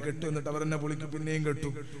അവരെന്നെ കെട്ടും, എന്നിട്ട് അവരെന്നെ പൊളിക്കും, പിന്നെയും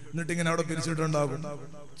കെട്ടും, എന്നിട്ട് ഇങ്ങനെ അവിടെ പിരിച്ചിട്ടുണ്ടാകും.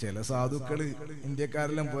 ചില സാധുക്കള്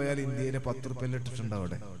ഇന്ത്യക്കാരെല്ലാം പോയാൽ ഇന്ത്യയിലെ 10 റുപ്യ ഇട്ടിട്ടുണ്ടാവും.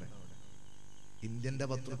 അവിടെ ഇന്ത്യന്റെ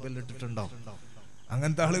 10 റുപ്യ ഇട്ടിട്ടുണ്ടാവും.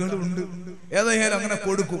 അങ്ങനത്തെ ആളുകളുണ്ട്. ഏതായാലും അങ്ങനെ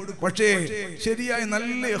കൊടുക്കും. പക്ഷേ ശരിയായി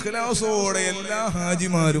നല്ല ഇഖ്ലാസോടെ എല്ലാ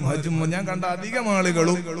ഹാജിമാരും, ഞാൻ കണ്ട അധികം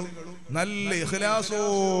ആളുകളും നല്ല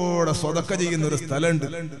ഇഖ്ലാസോടെ സ്വതക്ക ചെയ്യുന്ന ഒരു സ്ഥലമുണ്ട്.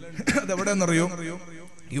 അതെവിടെന്നറിയോ?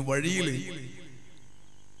 ഈ വഴിയില്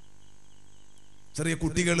ചെറിയ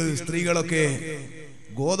കുട്ടികള്, സ്ത്രീകളൊക്കെ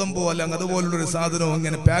ഗോതമ്പോ അല്ലെങ്കിൽ അതുപോലുള്ളൊരു സാധനവും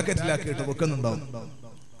ഇങ്ങനെ പാക്കറ്റിലാക്കിയിട്ട് വെക്കുന്നുണ്ടാവും.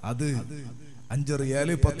 അത് 5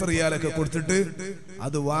 റിയാല് 10 റിയാലൊക്കെ കൊടുത്തിട്ട്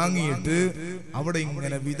അത് വാങ്ങിയിട്ട് അവിടെ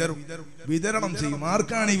ഇങ്ങനെ വിതരണം ചെയ്യും.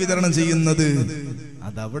 ആർക്കാണ് ഈ വിതരണം ചെയ്യുന്നത്?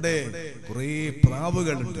 അതവിടെ കുറെ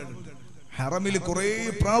പ്രാവുകളുണ്ട്. ഹറമിൽ കുറെ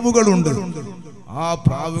പ്രാവുകളുണ്ട്. ആ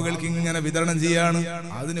പ്രാവുകൾക്ക് ഇങ്ങനെ വിതരണം ചെയ്യാണ്.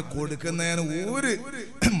 അതിന് കൊടുക്കുന്നതിന് ഒരു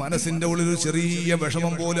മനസ്സിന്റെ ഉള്ളിൽ ഒരു ചെറിയ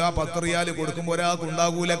വിഷമം പോലും ആ 10 റിയാല് കൊടുക്കുമ്പോൾ ഒരാൾക്ക്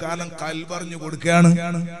ഉണ്ടാകൂല. കാരണം കൽപറിഞ്ഞു കൊടുക്കുകയാണ്.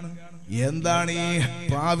 എന്താണ് ഈ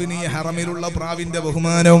പ്രാവിന്, ഈ ഹറമിലുള്ള പ്രാവിന്റെ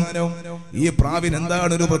ബഹുമാനം? ഈ പ്രാവിന്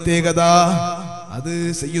എന്താണ് ഒരു പ്രത്യേകത? അത്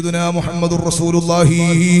സയ്യിദുനാ മുഹമ്മദുർ റസൂലുള്ളാഹി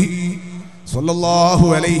സ്വല്ലല്ലാഹു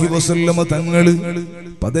അലൈഹി വസല്ലം തങ്ങള്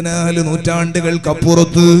 14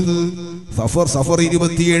 നൂറ്റാണ്ടുകൾക്കപ്പുറത്ത് സഫർ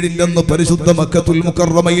 27 അന്ന് പരിശുദ്ധ മക്കത്തുൽ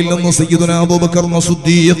മുക്കറമയിൽ നിന്ന് സയ്യിദുനാ അബൂബക്കർ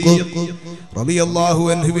സിദ്ദീഖ് റളിയല്ലാഹു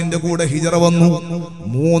അൻഹുവിന്റെ കൂടെ ഹിജറ വന്നു.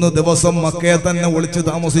 3 ദിവസം മക്കയെ തന്നെ ഒളിച്ചു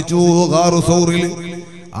താമസിച്ചു. ഗാറു സൗറിൽ.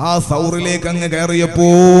 ആ സൗറിലേക്ക് അങ്ങ് കയറിയപ്പോ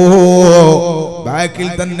ബാക്കിൽ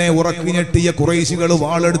തന്നെ ഉറക്കി ഞെട്ടിയ ഖുറൈശികൾ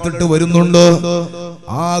വാളെടുത്തിട്ട് വരുന്നുണ്ട്.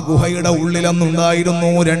 ആ ഗുഹയുടെ ഉള്ളിലൊന്നുണ്ടായിരുന്നു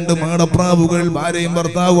 2 മാടപ്രാവുകൾ. ഭാര്യയും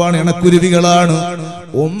ഭർത്താവുമാണ്, ഇണക്കുരുവികളാണ്.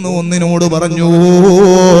 ഒന്നിനോട് പറഞ്ഞു,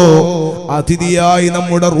 അതിഥിയായി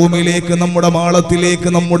നമ്മുടെ റൂമിലേക്ക്, നമ്മുടെ മാളത്തിലേക്ക്,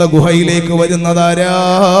 നമ്മുടെ ഗുഹയിലേക്ക് വരുന്നതാരാ?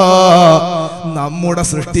 നമ്മുടെ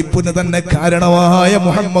സൃഷ്ടിപ്പിന് തന്നെ കാരണമായ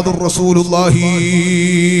മുഹമ്മദുർ റസൂലുള്ളാഹി,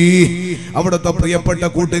 അവിടുത്തെ പ്രിയപ്പെട്ട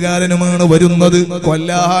കൂട്ടുകാരനുമാണ് വരുന്നത്.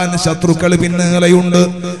 കൊല്ലാൻ ശത്രുക്കൾ പിന്നാലെയുണ്ട്.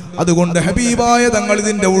 അതുകൊണ്ട് ഹബീബായ തങ്ങൾ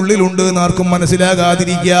ഇതിന്റെ ഉള്ളിലുണ്ട് എന്നാർക്കും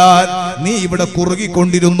മനസ്സിലാകാതിരിക്കാൻ നീ ഇവിടെ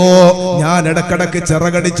കുറുകിക്കൊണ്ടിരുന്നോ, ഞാൻ ഇടക്കിടക്ക്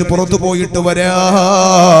ചിറകടിച്ച് പുറത്തു പോയിട്ട്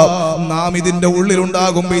വരാം. നാം ഇതിന്റെ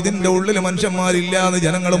ഉള്ളിലുണ്ടാകുമ്പോ ഇതിന്റെ ഉള്ളിൽ മനുഷ്യന്മാരില്ല എന്ന്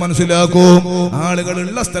ജനങ്ങൾ മനസ്സിലാക്കും.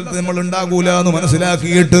 ആളുകളുള്ള സ്ഥലത്ത് നമ്മൾ ഉണ്ടാകൂല എന്ന്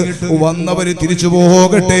മനസ്സിലാക്കിയിട്ട് വന്നവര് തിരിച്ചു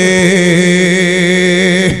പോകട്ടെ.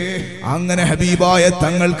 അങ്ങനെ ഹബീബായ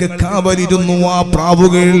തങ്ങൾക്ക് കാവലിരുന്നു ആ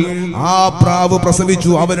പ്രാവുകൾ. ആ പ്രാവ്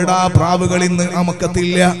പ്രസവിച്ചു. അവരുടെ ആ പ്രാവുകൾ ഇന്ന്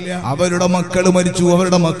അമക്കത്തില്ല. അവരുടെ മക്കൾ മരിച്ചു,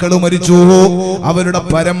 അവരുടെ മക്കൾ മരിച്ചു. അവരുടെ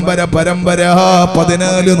പരമ്പര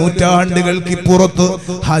 14 നൂറ്റാണ്ടുകൾക്ക് പുറത്ത്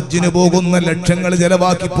ഹജ്ജിന് പോകുന്ന ലക്ഷങ്ങൾ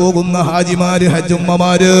ചെലവാക്കി പോകുന്ന ഹാജിമാര്,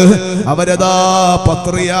 ഹജ്ജുമ്മമാര്, അവരതാ 10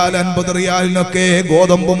 റിയാൽ 50 റിയാലിനൊക്കെ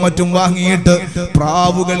ഗോതമ്പും മറ്റും വാങ്ങിയിട്ട്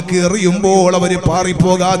പ്രാവുകൾക്ക് എറിയുമ്പോൾ അവര്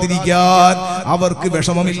പാറിപ്പോകാതിരിക്കാൻ, അവർക്ക്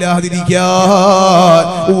വിഷമമില്ലാതിരിക്കാൻ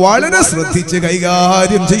വളരെ ശ്രദ്ധിച്ച്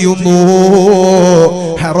കൈകാര്യം ചെയ്യുന്നു.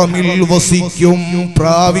 ഹറമിൽ വസിക്കും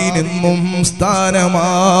പ്രാവിനെന്നും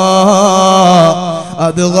സ്ഥാനമാ,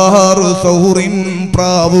 അദ്ഗാറു സൗറിൻ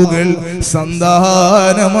പ്രാവുകൾ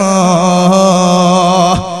സന്താനമാ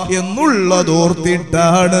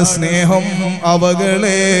എന്നുള്ളതോർത്തിട്ടാണ് സ്നേഹം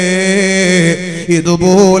അവകളെ.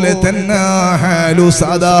 ഇതുപോലെ തന്നെ ഹാലു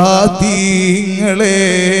സദാതീങ്ങളെ.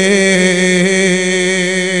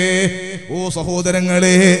 ഓ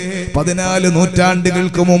സഹോദരങ്ങളെ, 14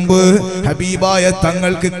 നൂറ്റാണ്ടുകൾക്ക് മുമ്പ് ഹബീബായ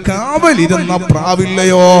തങ്ങൾക്ക് കാവലിരുന്ന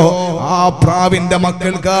പ്രാവില്ലയോ, ആ പ്രാവിന്റെ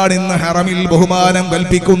മക്കൾക്കാണ് ഇന്ന് ഹറമിൽ ബഹുമാനം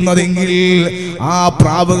കൽപ്പിക്കുന്നതെങ്കിൽ ആ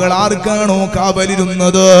പ്രാവുകൾ ആർക്കാണോ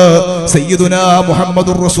കാവലിരുന്നത്? സയ്യിദുനാ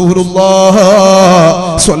മുഹമ്മദുർ റസൂലുള്ളാഹി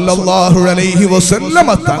സ്വല്ലല്ലാഹു അലൈഹി വസല്ലമ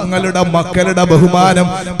തങ്ങളുടെ മക്കളുടെ ബഹുമാനം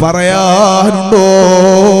പറയാനുണ്ടോ?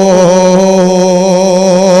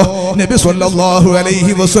 നബി സല്ലല്ലാഹു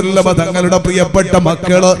അലൈഹി വസല്ലമ തങ്ങളുടെ പ്രിയപ്പെട്ട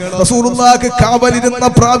മക്കള് റസൂലുള്ളാഹിക്ക് കാവലിരുന്ന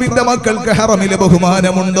പ്രാവിന്റെ മക്കൾക്ക് ഹറമിലെ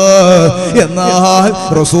ബഹുമാനമുണ്ട്. എന്നാൽ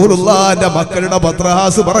റസൂലുള്ളാഹിന്റെ മക്കളുടെ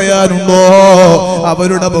പത്രാസ് പറയാനുണ്ടോ?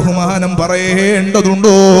 അവരുടെ ബഹുമാനം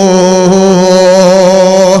പറയേണ്ടതുണ്ടോ?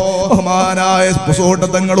 ബഹുമാനായ പൊസോട്ട്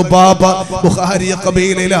തങ്ങൾ ഉപ്പാപ്പ ബുഖാരി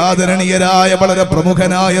ഖബീലയിലെ ആദരണീയരായ വളരെ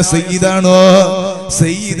പ്രമുഖനായ സയ്യിദാണ്.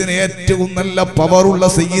 സയ്യിദിന് ഏറ്റവും നല്ല പവറുള്ള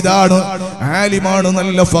സയ്യിദാണ്, ആലിമാണ്,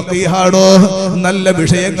 നല്ല ഫഖീഹാണ്. നല്ല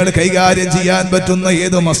വിഷയങ്ങൾ കൈകാര്യം ചെയ്യാൻ പറ്റുന്ന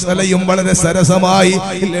ഏത് മസലയും വളരെ സരസമായി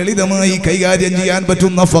ലളിതമായി കൈകാര്യം ചെയ്യാൻ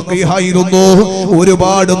പറ്റുന്ന ഫഖീഹായിരുന്നു.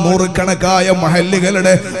 ഒരുപാട് നൂറുകണക്കായ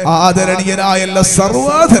മഹല്ലുകളുടെ ആദരണീയനായല്ല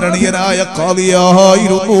സർവാദരണീയനായ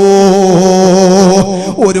ഖാദിയായിരുന്നു.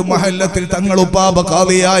 ഒരു മഹല്ലത്തിൽ തങ്ങളുപ്പാപ്പ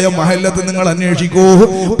ഖാദിയായ മഹല്ലത്തിൽ നിങ്ങൾ അന്വേഷിക്കൂ.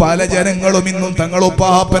 പല ജനങ്ങളും ഇന്നും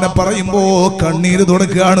തങ്ങളുപ്പാപ്പനെ പറയുമ്പോ കണ്ണീര്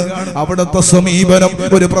തുടക്കുകയാണ്. അവിടുത്തെ സമീപനം,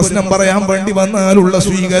 ഒരു പ്രശ്നം പറയാൻ വേണ്ടി വന്നാലുള്ള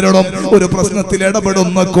സ്വീകരണം, ഒരു പ്രശ്നത്തിൽ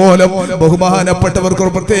ഇടപെടുന്ന കോലം, ബഹുമാനപ്പെട്ടവർക്ക്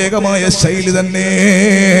ഒരു പ്രത്യേകമായ ശൈലി തന്നെ.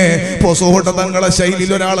 പൊസോട്ട തങ്ങളെ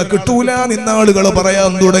ശൈലിയിൽ ഒരാളെ കിട്ടൂല നിന്നാളുകൾ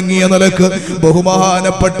പറയാൻ തുടങ്ങിയ നിലക്ക്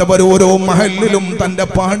ബഹുമാനപ്പെട്ടവർ ഓരോ മഹല്ലിലും തന്റെ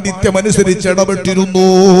പാണ്ഡിത്യം അനുസരിച്ച് ഇടപെട്ടിരുന്നു.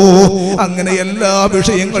 അങ്ങനെ എല്ലാ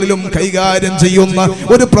വിഷയങ്ങളിലും കൈകാര്യം ചെയ്യുന്ന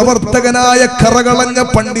ഒരു പ്രവർത്തകനായ കറകളഞ്ഞ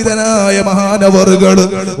പണ്ഡിതനായ മഹാനവറുകൾ.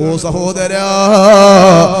 ഓ സഹോദരാ,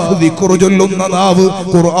 ദിക്റ് ചൊല്ലുന്ന നാവ്,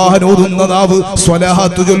 ഖുർആൻ ഓതുന്ന നാവ്,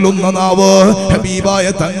 സ്വലാത്ത് ചൊല്ലുന്ന നാവ്, ഹബീബായ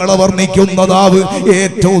തങ്ങളെ വർണ്ണിക്കുന്ന നാവ്,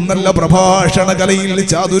 ഏറ്റവും നല്ല പ്രഭാഷണ കലയിൽ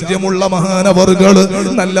ചാതുര്യമുള്ള മഹാനവറുകൾ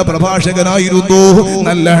നല്ല പ്രഭാഷകനായിരുന്നു,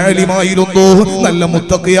 നല്ല ആലിമായിരുന്നു, നല്ല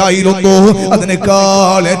മുത്തഖിയായിരുന്നു.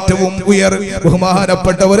 അതിനേക്കാൾ ഏറ്റവും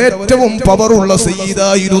ബഹുമാനപ്പെട്ടവർ ഏറ്റവും പവറുള്ള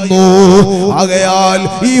സയ്യിദായിരുന്നു. ആകയാൽ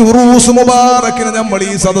ഈ ഉറൂസ് മുബാറക്കിന് നമ്മൾ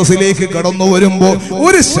ഈ സദസ്സിലേക്ക് കടന്നു വരുമ്പോ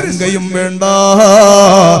ഒരു ശങ്കയും വേണ്ട.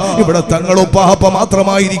 ഇവിടെ തങ്ങളുപ്പാപ്പ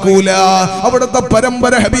മാത്രമായിരിക്കൂല, അവിടുത്തെ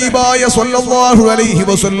പരമ്പര ഹബീബായ സ്വല്ലല്ലാഹു അലൈഹി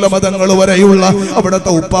വസല്ലമ തങ്ങൾ വരെയുള്ള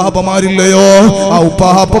അവിടുത്തെ ഉപ്പാപ്പമാരില്ലയോ, ആ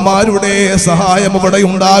ഉപ്പാപ്പമാരുടെ സഹായം ഇവിടെ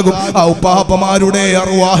ഉണ്ടാകും, ആ ഉപ്പാപ്പമാരുടെ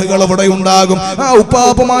അർവാഹുകൾ ഇവിടെ ഉണ്ടാകും, ആ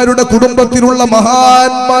ഉപ്പാപ്പമാരുടെ കുടുംബത്തിലുള്ള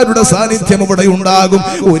മഹാന്മാരുടെ സാന്നിധ്യം ഇവിടെ ഉണ്ടാകും.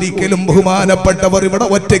 ഒരിക്കലും ബഹുമാനപ്പെട്ടവർ ഇവിടെ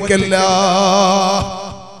ഒറ്റയ്ക്കല്ല.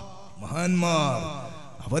 മഹാന്മാർ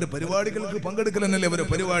അവര് പരിപാടികൾക്ക് പങ്കെടുക്കലെന്നല്ലേ അവരെ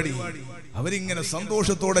പരിപാടി, അവരിങ്ങനെ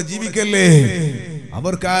സന്തോഷത്തോടെ ജീവിക്കല്ലേ.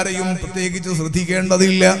 അവർക്കാരെയും പ്രത്യേകിച്ച്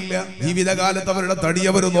ശ്രദ്ധിക്കേണ്ടതില്ല. ജീവിതകാലത്ത് അവരുടെ തടി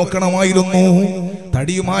അവർ നോക്കണമായിരുന്നു.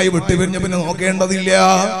 തടിയുമായി വിട്ടുപിരിഞ്ഞ പിന്നെ നോക്കേണ്ടതില്ല.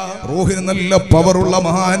 റൂഹിന് നല്ല പവറുള്ള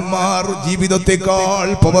മഹാന്മാർ ജീവിതത്തെക്കാൾ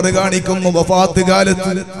പവർ കാണിക്കുന്നു വഫാത്ത്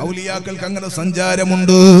കാലത്ത്. ഔലിയാക്കൾക്ക് അങ്ങനെ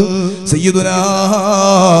സഞ്ചാരമുണ്ട്. സയ്യിദുനാ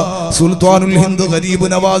സുൽത്താനുൽ ഹിന്ദ് ഗരീബ്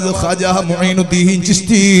നവാസ് ഖാജ മുഈനുദ്ദീൻ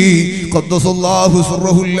ചിശ്തി ഖദ്ദസല്ലാഹു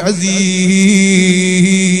സിർറഹുൽ അസീസ്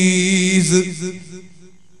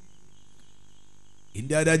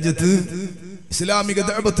ഇന്ത്യ രാജ്യത്ത് ഇസ്ലാമിക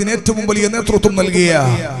ദഅവത്തിന് ഏറ്റവും വലിയ നേതൃത്വം നൽകിയ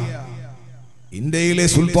ഇന്ത്യയിലെ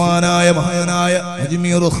സുൽത്താനായ മഹാനായ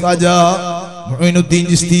അജ്മീർ ഖാജ മുഈനുദ്ദീൻ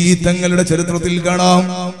ചിശ്തി തങ്ങളുടെ ചരിത്രത്തിൽ കാണാം.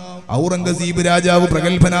 ഔറംഗസീബ് രാജാവ്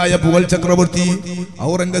പ്രഗത്ഭനായ പുകൽ ചക്രവർത്തി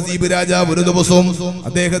ഔറംഗസീബ് രാജാവ് ഒരു ദിവസം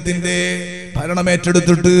അദ്ദേഹത്തിന്റെ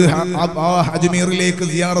ഭരണമേറ്റെടുത്തിട്ട് അജ്മീറിലേക്ക്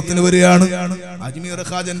സിയാറത്തിന് വരികയാണ്. അജ്മീർ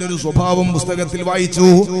ഖാജന്റെ ഒരു സ്വഭാവം പുസ്തകത്തിൽ വായിച്ചു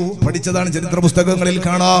പഠിച്ചതാണ്, ചരിത്ര പുസ്തകങ്ങളിൽ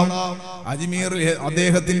കാണാം. അജ്മീർ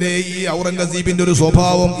അദ്ദേഹത്തിന്റെ ഈ ഔറംഗസീബിന്റെ ഒരു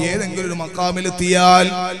സ്വഭാവം ഏതെങ്കിലും ഒരു മക്കാമിലെത്തിയാൽ,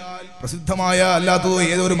 പ്രസിദ്ധമായ അല്ലാത്തതോ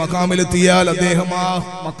ഏതൊരു മക്കാമിലെത്തിയാൽ അദ്ദേഹം ആ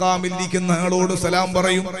മക്കാമിലിരിക്കുന്ന ആളോട് സലാം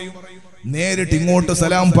പറയും. നേരിട്ട് ഇങ്ങോട്ട്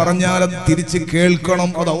സലാം പറഞ്ഞാൽ അത് തിരിച്ച് കേൾക്കണം.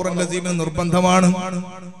 അത് ഔറംഗസീബിന് നിർബന്ധമാണ്.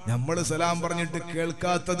 നമ്മൾ സലാം പറഞ്ഞിട്ട്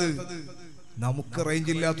കേൾക്കാത്തത് നമുക്ക്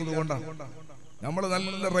റേഞ്ച് ഇല്ലാത്തത് കൊണ്ടാണ്. നമ്മൾ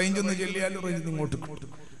നല്ല റേഞ്ച് ഒന്ന് ചെല്ലിയാലും റേഞ്ച് ഇങ്ങോട്ട്,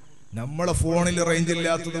 നമ്മളെ ഫോണിൽ റേഞ്ച്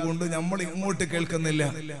ഇല്ലാത്തത് കൊണ്ട് നമ്മൾ ഇങ്ങോട്ട് കേൾക്കുന്നില്ല,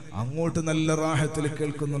 അങ്ങോട്ട് നല്ല റാഹത്തിൽ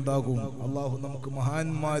കേൾക്കുന്നുണ്ടാകും. അള്ളാഹു നമുക്ക്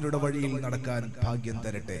മഹാന്മാരുടെ വഴിയിൽ നടക്കാൻ ഭാഗ്യം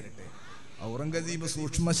തരട്ടെ. ഔറംഗസീബ്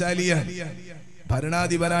സൂക്ഷ്മശാലിയാണ്.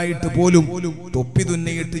 ഭരണാധിപനായിട്ട് പോലും തൊപ്പി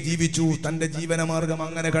തുന്നിയിട്ട് ജീവിച്ചു. തന്റെ ജീവനമാർഗം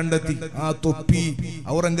അങ്ങനെ കണ്ടെത്തി. ആ തൊപ്പി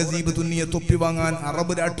ഔറംഗസീബ് തുന്നിയ തൊപ്പി വാങ്ങാൻ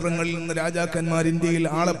അറബ് രാഷ്ട്രങ്ങളിൽ നിന്ന് രാജാക്കന്മാർ ഇന്ത്യയിൽ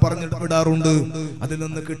ആളെ പറഞ്ഞിടാറുണ്ട്. അതിൽ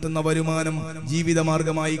നിന്ന് കിട്ടുന്ന വരുമാനം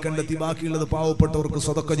ജീവിതമാർഗമായി കണ്ടെത്തി ബാക്കിയുള്ളത് പാവപ്പെട്ടവർക്ക്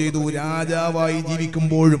സദഖ ചെയ്തു. രാജാവായി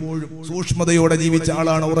ജീവിക്കുമ്പോഴും സൂക്ഷ്മതയോടെ ജീവിച്ച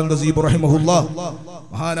ആളാണ് ഔറംഗസീബ് റഹിമഹുല്ലാഹ്.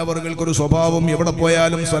 മഹാനവർകൾക്കൊരു സ്വഭാവം, എവിടെ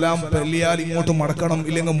പോയാലും സലാം ചൊല്ലിയാൽ ഇങ്ങോട്ട് മടക്കണം,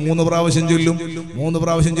 ഇല്ലെങ്കിൽ 3 പ്രാവശ്യം ചൊല്ലും. 3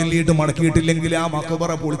 പ്രാവശ്യം ചൊല്ലിയിട്ട് മടക്കിയിട്ടില്ലെങ്കിൽ ആ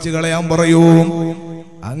മക്ബറ പൊളിച്ചു കളയാൻ പറയൂ.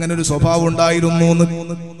 അങ്ങനെ ഒരു സ്വഭാവം ഉണ്ടായിരുന്നു.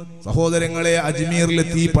 സഹോദരങ്ങളെ,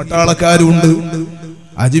 അജ്മീറിലെത്തി പട്ടാളക്കാരുണ്ട്.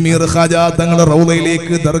 അജ്മീർ ഖാജ തങ്ങളുടെ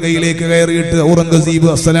റൗളയിലേക്ക് ദർഗയിലേക്ക് കയറിയിട്ട് ഔറംഗസീബ്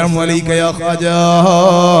അസ്സലാമു അലൈക യാ ഖാജ,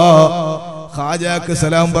 ഖാജക്ക്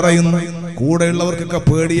സലാം പറയുന്നു. കൂടെയുള്ളവർക്കൊക്കെ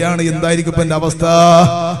പേടിയാണ്, എന്തായിരിക്കും ഇപ്പൊ എന്റെ അവസ്ഥ.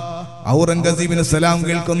 ഔറംഗസീബിന് സലാം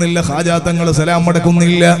കേൾക്കുന്നില്ല, ഖാജ തങ്ങൾ സലാം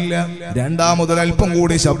മടക്കുന്നില്ല. രണ്ടാമതൊരൽപ്പം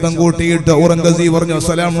കൂടി ശബ്ദം കൂട്ടിയിട്ട് ഔറംഗസീബ് പറഞ്ഞു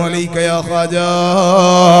അസ്സലാമു അലൈക യാ ഖാജ.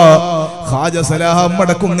 ഖാജ സലാം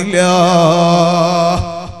മടക്കുന്നില്ല.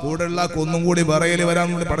 കൂടെയുള്ള ഒന്നും കൂടി പറയല് വരാൻ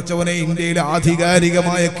വേണ്ടി, പഠിച്ചവനെ ഇന്ത്യയിലെ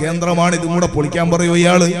ആധികാരികമായ കേന്ദ്രമാണ്, ഇതും കൂടെ പൊളിക്കാൻ പറയൂ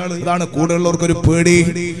ഇയാള്. അതാണ് കൂടെയുള്ളവർക്കൊരു പേടി.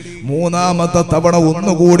 മൂന്നാമത്തെ തവണ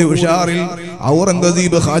ഒന്നുകൂടി ഉഷാറിൽ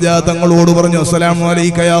ഔറംഗസീബ് ഖാജ തങ്ങളോട് പറഞ്ഞു അസ്സലാമു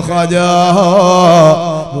അലൈക യാ ഖാജ.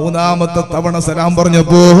 മൂന്നാമത്തെ തവണ സലാം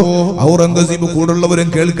പറഞ്ഞപ്പോ ഔറംഗസീബ് കൂടുള്ളവരും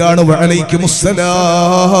കേൾക്കാണ് വഅലൈക്കുമുസ്സലാം.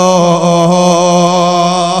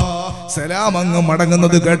 സലാം അങ്ങ്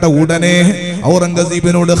മടങ്ങുന്നത് കേട്ട ഉടനെ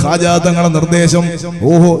ഔറംഗസീബിനോട് ഖാജ തങ്ങളുടെ നിർദ്ദേശം,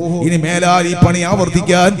 ഓഹോ ഇനി മേലാൽ ഈ പണി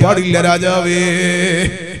ആവർത്തിക്കാൻ പാടില്ല രാജാവേ,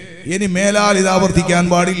 ഇനി മേലാൽ ഇത് ആവർത്തിക്കാൻ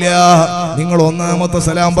പാടില്ല. നിങ്ങൾ ഒന്നാമത്തെ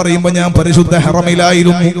സലാം പറയുമ്പോ ഞാൻ പരിശുദ്ധ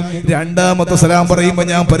ഹറമിലായിരുന്നു, രണ്ടാമത്തെ സലാം പറയുമ്പോ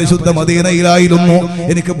ഞാൻ പരിശുദ്ധ മദീനയിലായിരുന്നു.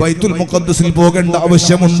 എനിക്ക് ബൈത്തുൽ മുഖദ്ദസിൽ പോകേണ്ട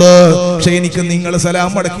ആവശ്യമുണ്ട്. പക്ഷെ എനിക്ക് നിങ്ങൾ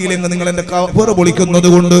സലാം മടക്കിയില്ലെങ്കിൽ നിങ്ങൾ എന്റെ കബർ പൊളിക്കുന്നത്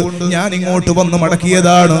കൊണ്ട് ഞാൻ ഇങ്ങോട്ട് വന്ന്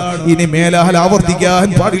മടക്കിയതാണ്. ഇനി മേലാൽ ആവർത്തിക്കാൻ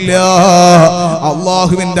പാടില്ല.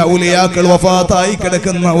 അള്ളാഹുവിന്റെ ഔലിയാക്കൾ, വഫാത്തായി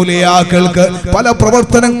കിടക്കുന്ന ഔലിയാക്കൾക്ക് പല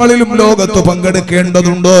പ്രവർത്തനങ്ങളിലും ലോകത്ത്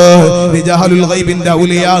പങ്കെടുക്കേണ്ടതുണ്ട്. റിജാലുൽ ഗൈബിന്റെ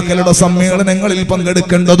ഔലിയാക്കൾ സമ്മേളനങ്ങളിൽ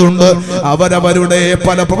പങ്കെടുക്കേണ്ടതുണ്ട്. അവരവരുടെ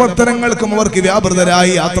പല പ്രവർത്തനങ്ങൾക്കും അവർക്ക്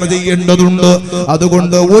വ്യാപൃതരായി യാത്ര ചെയ്യേണ്ടതുണ്ട്.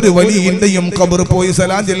 അതുകൊണ്ട് ഒരു വലിയന്റെയും ഖബർ പോയി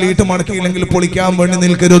സലാം ചൊല്ലിയിട്ട് മടക്കിയില്ലെങ്കിൽ പൊളിക്കാൻ വേണ്ടി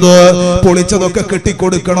നിൽക്കരുത്. പൊളിച്ചതൊക്കെ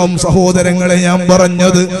കെട്ടിക്കൊടുക്കണം. സഹോദരങ്ങളെ, ഞാൻ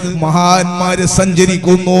പറഞ്ഞത് മഹാന്മാര്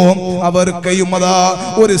സഞ്ചരിക്കുന്നു. അവർക്കെയും അതാ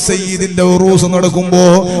ഒരു സയ്യിദിന്റെ ഉറൂസ് നടക്കുമ്പോ,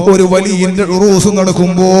 ഒരു വലിയന്റെ ഉറൂസ്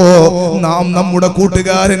നടക്കുമ്പോ നാം നമ്മുടെ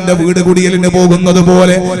കൂട്ടുകാരന്റെ വീട് കുടിയലിന് പോകുന്നത്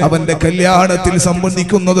പോലെ, അവന്റെ കല്യാണത്തിൽ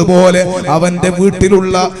സംബന്ധിക്കുന്നത് പോലെ, അവന്റെ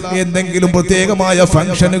വീട്ടിലുള്ള എന്തെങ്കിലും പ്രത്യേകമായ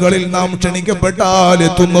ഫംഗ്ഷനുകളിൽ നാം ക്ഷണിക്കപ്പെട്ടാൽ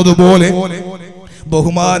എത്തുന്നത് പോലെ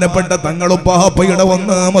ബഹുമാനപ്പെട്ട തങ്ങളുപ്പാപ്പയുടെ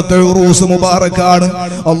ഒന്നാമത്തെ ഉറൂസ് മുബാറക്കാണ്.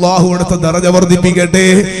 അല്ലാഹു അടുത്ത ദറജ വർദ്ധിപ്പിക്കട്ടെ.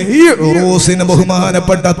 ഈ ഉറൂസിന്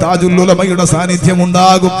ബഹുമാനപ്പെട്ട താജുൽ ഉലമയുടെ സാന്നിധ്യം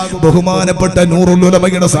ഉണ്ടാകും, ബഹുമാനപ്പെട്ട നൂറുൽ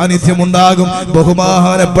ഉലമയുടെ സാന്നിധ്യം ഉണ്ടാകും,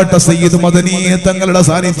 ബഹുമാനപ്പെട്ട സയ്യിദ് മദനി തങ്ങളുടെ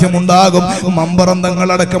സാന്നിധ്യം ഉണ്ടാകും, മമ്പറം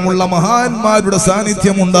തങ്ങളടക്കമുള്ള മഹാന്മാരുടെ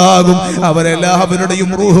സാന്നിധ്യം ഉണ്ടാകും. അവരെല്ലാവരുടെയും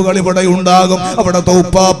റൂഹുകൾ ഇവിടെ ഉണ്ടാകും. അവിടെ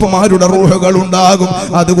തൗപ്പാപ്പമാരുടെ റൂഹുകൾ ഉണ്ടാകും.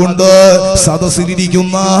 അതുകൊണ്ട്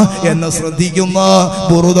സദസ്സിലിരിക്കുന്ന എന്നെ ശ്രദ്ധിക്കുന്ന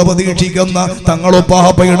ബുറുദ പ്രതീക്ഷിക്കുന്ന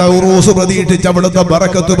തങ്ങളുപ്പാപ്പയുടെ ഉറൂസ് പ്രതീക്ഷിച്ച് അവിടുത്തെ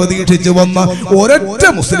ബറക്കത്ത് പ്രതീക്ഷിച്ച് വന്ന ഒരൊറ്റ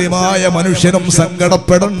മുസ്ലിമായ മനുഷ്യനും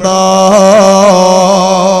സങ്കടപ്പെടണ്ട.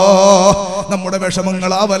 നമ്മുടെ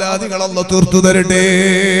വിഷമങ്ങൾ ആവലാദികൾ അല്ലാഹു തീർത്തു തരട്ടെ.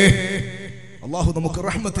 അല്ലാഹു നമുക്ക്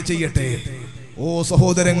റഹ്മത്ത് ചെയ്യട്ടെ. ഓ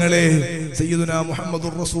സഹോദരങ്ങളെ, സയ്യിദുനാ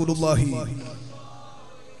മുഹമ്മദുർ റസൂലുള്ളാഹി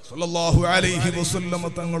സ്വല്ലല്ലാഹു അലൈഹി വസല്ലം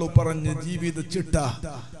തങ്ങൾ പറഞ്ഞ ജീവിത ചിട്ട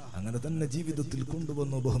അങ്ങനെ തന്നെ ജീവിതത്തിൽ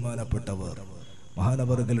കൊണ്ടുവന്നു ബഹുമാനപ്പെട്ടവർ.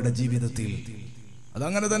 മഹാനവറുകളുടെ ജീവിതത്തിൽ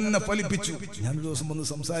അതങ്ങനെ തന്നെ ഫലിപ്പിച്ചു. ഞാനൊരു ദിവസം വന്ന്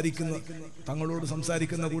തങ്ങളോട്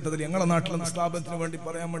സംസാരിക്കുന്ന കൂട്ടത്തിൽ ഞങ്ങളുടെ നാട്ടിലെ സ്ഥാപനത്തിന് വേണ്ടി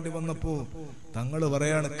പറയാൻ വേണ്ടി വന്നപ്പോ തങ്ങൾ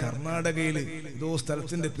പറയാണ്, കർണാടകയില് ഏതോ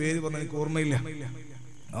സ്ഥലത്തിന്റെ പേര് പറഞ്ഞ എനിക്ക് ഓർമ്മയില്ല,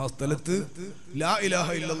 ആ സ്ഥലത്ത് ലാ ഇലാഹ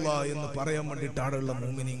ഇല്ലല്ലാഹ് എന്ന് പറയാൻ വേണ്ടിയിട്ട് ആടുള്ള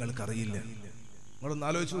മുഅ്മിനീങ്ങൾക്ക് അറിയില്ല. നിങ്ങളൊന്ന്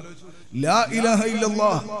ആലോചിച്ചു, ലാ ഇലാഹ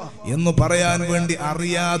ഇല്ലല്ലാഹ് എന്ന് പറയാൻ വേണ്ടി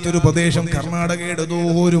അറിയാത്തൊരു പ്രദേശം കർണാടകയുടെ ഏതോ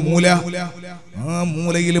ഒരു മൂല. ആ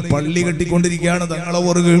മൂലയിൽ പള്ളി കെട്ടിക്കൊണ്ടിരിക്കുകയാണ് തങ്ങളെ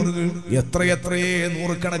ഓറുകൾ. എത്രയെത്രയേ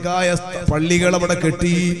നൂറുകണക്കായ പള്ളികൾ അവിടെ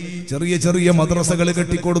കെട്ടി, ചെറിയ ചെറിയ മദ്രസകൾ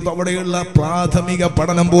കെട്ടിക്കൊടുത്തു. അവിടെയുള്ള പ്രാഥമിക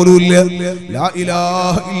പഠനം പോലും ഇല്ല. ലാ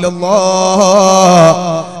ഇലാഹ ഇല്ലല്ലാഹ്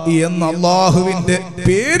എന്ന അള്ളാഹുവിന്റെ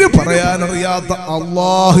പേര് പറയാനറിയാത്ത,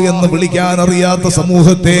 അള്ളാഹു എന്ന് വിളിക്കാനറിയാത്ത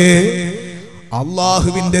സമൂഹത്തെ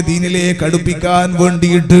അള്ളാഹുവിന്റെ ദീനിലേക്ക് അടുപ്പിക്കാൻ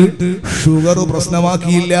വേണ്ടിയിട്ട് ഷുഗർ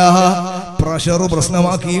പ്രശ്നമാക്കിയില്ല, പ്രഷർ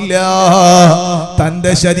പ്രശ്നമാക്കിയില്ല.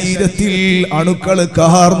 തന്റെ ശരീരത്തിൽ അണുക്കൾ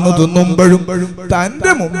കാർന്നു തിന്നുമ്പോഴും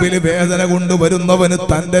തന്റെ മുമ്പിൽ വേദന കൊണ്ടുവരുന്നവന്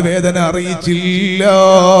തന്റെ വേദന അറിയിച്ചില്ല.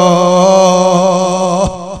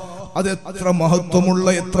 അതെത്ര മഹത്വമുള്ള,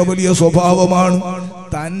 എത്ര വലിയ സ്വഭാവമാണ്.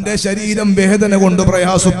 തന്റെ ശരീരം വേദന കൊണ്ട്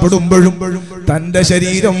പ്രയാസപ്പെടുമ്പോഴും, തന്റെ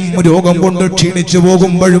ശരീരം രോഗം കൊണ്ട് ക്ഷീണിച്ചു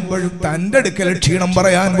പോകുമ്പോഴും തന്റെ അടുക്കൽ ക്ഷീണം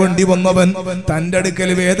പറയാൻ വേണ്ടി വന്നവൻ, തന്റെ അടുക്കൽ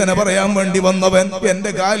വേദന പറയാൻ വേണ്ടി വന്നവൻ,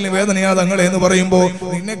 എന്റെ കാലിന് വേദനയാ തങ്ങളെ എന്ന് പറയുമ്പോ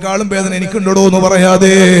നിന്നെക്കാളും വേദന എനിക്കുണ്ടോ എന്ന്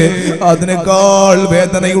പറയാതെ അതിനേക്കാൾ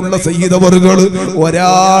വേദനയുള്ള സയ്യിദവറുകൾ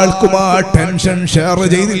ഒരാൾക്കും ആ ടെൻഷൻ ഷെയർ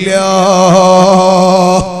ചെയ്തില്ല.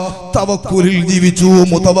 തവക്കുലിൽ ജീവിച്ചു,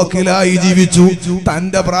 മുതവക്കിലായി ജീവിച്ചു.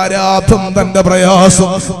 തന്റെ പ്രാരാബ്ധം, തന്റെ പ്രയാസം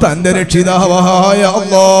തന്റെ രക്ഷിതാവായ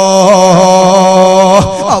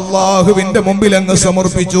അള്ളാഹുവിന്റെ മുമ്പിൽ അങ്ങ്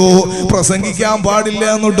സമർപ്പിച്ചു. പ്രസംഗിക്കാൻ പാടില്ല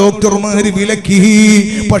എന്ന് ഡോക്ടർമാര് വിലക്കി.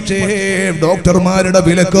 പക്ഷേ ഡോക്ടർമാരുടെ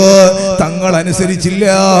വിലക്ക് തങ്ങൾ അനുസരിച്ചില്ല.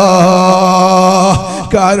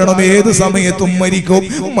 കാരണം ഏത് സമയത്തും മരിക്കും.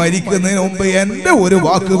 മരിക്കുന്നതിന് മുമ്പ് എന്റെ ഒരു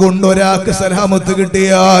വാക്ക് കൊണ്ട് ഒരാൾക്ക് സലാമത്ത്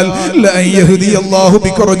കിട്ടിയാൽ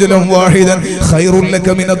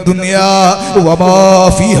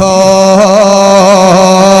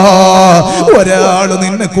ഒരാള്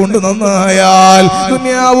നിന്നെ കൊണ്ട് നന്നായാൽ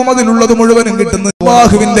ദുനിയാവും അതിലുള്ളത് മുഴുവനും കിട്ടുന്ന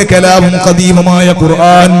അല്ലാഹുവിന്റെ കലാമും ഖദീമമായ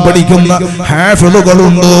ഖുർആൻ പഠിക്കുന്ന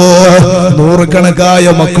ഹാഫിളുകളുണ്ട്, നൂറുകണക്കായ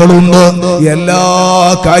മക്കളുണ്ട്. എല്ലാ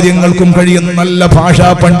കാര്യങ്ങൾക്കും കഴിയുന്ന നല്ല ഭാഷാ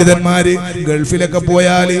പണ്ഡിതന്മാര്. ഗൾഫിലൊക്കെ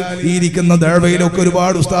പോയാൽ ഈ ഇരിക്കുന്ന ദഅവയിലൊക്കെ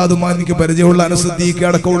ഒരുപാട് ഉസ്താദുമാർ, എനിക്ക് പരിചയമുള്ള അനസുദ്ദീഖ്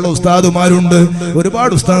അടക്കമുള്ള ഉസ്താദുമാരുണ്ട്,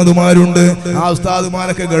 ഒരുപാട് ഉസ്താദുമാരുണ്ട്. ആ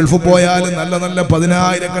ഉസ്താദുമാരൊക്കെ ഗൾഫ് പോയാൽ നല്ല നല്ല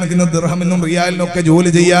 10,000 ദിർഹമിനും റിയാലിനും ഒക്കെ ജോലി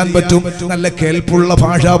ചെയ്യാൻ പറ്റും. നല്ല കേൾപ്പുള്ള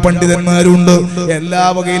ഭാഷാ പണ്ഡിതന്മാരുണ്ട്. എല്ലാ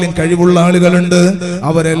വകയിലും കഴിവുള്ള ആളുകളുണ്ട്.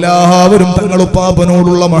 അവരെല്ലാവരും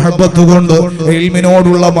തങ്ങളുപ്പാപ്പനോടുള്ള മഹബത്ത് കൊണ്ട്,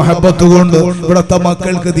 ഇൽമിനോടുള്ള മഹബത്ത് കൊണ്ട് ഇവിടത്തെ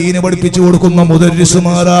മക്കൾക്ക് ദീന് പഠിപ്പിച്ചു കൊടുക്കുന്ന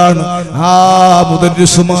മുദർരിസുമാരാണ്. ആ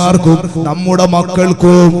മുദർരിസുമാർക്കും നമ്മുടെ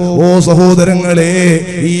മക്കൾക്കും, ഓ സഹോദരങ്ങളെ,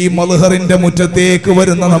 ഈ മൽഹറിന്റെ മുറ്റത്തേക്ക്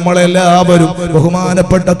വരുന്ന നമ്മളെല്ലാവരും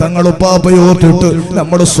ബഹുമാനപ്പെട്ട തങ്ങളുപ്പാപ്പയോർത്തിട്ട്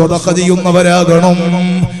നമ്മൾ സ്വതക്ക ചെയ്യുന്നവരാകണം.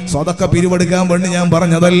 സ്വതക്ക പിരിവെടുക്കാൻ വേണ്ടി ഞാൻ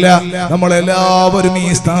പറഞ്ഞതല്ല. നമ്മളെല്ലാവരും ഈ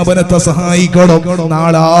സ്ഥാപനത്തെ സഹായിക്കണം.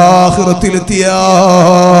 നാളെ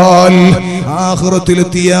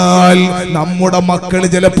ആഖിറത്തിലെത്തിയാൽ നമ്മുടെ മക്കൾ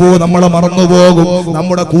ചിലപ്പോ നമ്മളെ മറന്നുപോകും,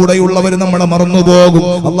 നമ്മുടെ കൂടെയുള്ളവർ നമ്മളെ മറന്നുപോകും.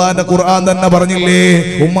 അള്ളാന്റെ ഖുർആൻ തന്നെ പറഞ്ഞില്ലേ,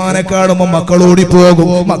 ഉമ്മാനെ കാണുമ്പോ മക്കൾ ഓടിപ്പോകും,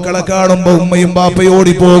 മക്കളെ കാണുമ്പോ ഉമ്മയും ബാപ്പയും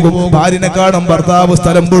ഓടിപ്പോകും, ഭാര്യനെ കാണും ഭർത്താവ്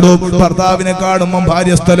സ്ഥലം വിടും, ഭർത്താവിനെ കാണുമ്പോ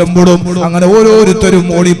ഭാര്യ സ്ഥലം വിടും. അങ്ങനെ ഓരോരുത്തരും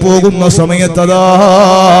ഓടിപ്പോകുന്ന സമയത്തതാ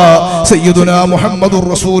സയ്യിദുനാ മുഹമ്മദുർ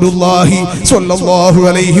റസൂലുള്ളാഹി സ്വല്ലല്ലാഹു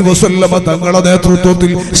അലൈഹി വസല്ലമ തങ്ങളുടെ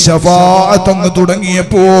നേതൃത്വത്തിൽ ശഫാഅത്ത് അങ്ങ്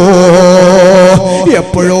തുടങ്ങിയപ്പോ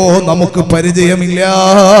എപ്പോഴോ നമുക്ക് പരിചയമില്ല.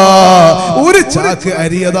 ഒരു ചാക്ക്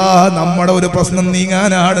അരിയതാ നമ്മുടെ ഒരു പ്രശ്നം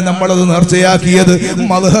നീങ്ങാനാണ് നമ്മളത് നേർച്ചയാക്കിയത്,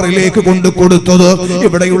 മൽഹറിലേക്ക് കൊണ്ട് കൊടുത്തത്,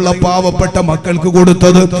 ഇവിടെയുള്ള പാവപ്പെട്ട മക്കൾക്ക്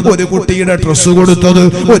കൊടുത്തത്, ഒരു കുട്ടിയുടെ ഡ്രസ്സ് കൊടുത്തത്,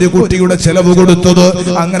 ഒരു കുട്ടിയുടെ ചെലവ് കൊടുത്തത്.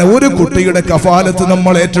 അങ്ങനെ ഒരു കുട്ടിയുടെ കഫാലത്ത്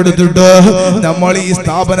നമ്മൾ ഏറ്റെടുത്തിട്ട് നമ്മൾ ഈ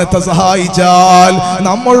സ്ഥാപനത്തെ സഹായിച്ചാൽ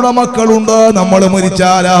നമ്മളുടെ മക്കളുണ്ട്. നമ്മൾ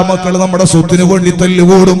മരിച്ചാൽ ആ മക്കൾ നമ്മുടെ സ്വത്തിന് വേണ്ടി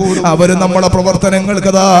തല്ലുകൂടും. അവര് നമ്മുടെ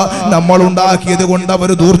പ്രവർത്തനങ്ങൾക്കതാ നമ്മൾ ഉണ്ടാക്കിയത് കൊണ്ട് അവർ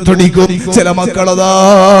ദൂർത്തടിക്കും. ചില മക്കളതാ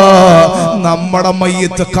നമ്മുടെ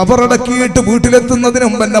മയ്യത്ത് ഖബറടക്കിയിട്ട് വീട്ടിലെത്തുന്നതിന്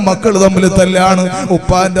മുമ്പ് എന്റെ മക്കൾ തമ്മിൽ തല്ലാണ്.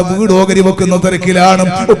 ഉപ്പാന്റെ വീട് ഓഹരി വെക്കുന്ന തിരക്കിലാണ്,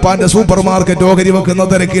 ഉപ്പാന്റെ സൂപ്പർ മാർക്കറ്റ് ഓഹരി വെക്കുന്ന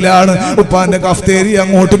തിരക്കിലാണ്, ഉപ്പാന്റെ കഫ്തേരി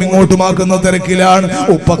അങ്ങോട്ടും ഇങ്ങോട്ടുമാക്കുന്ന തിരക്കിലാണ്.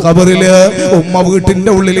 ഉപ്പ ഖബറില്, ഉമ്മ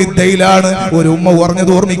വീട്ടിന്റെ ഉള്ളിൽ ഇദ്ദയിലാണ്. ഒരു ഉമ്മ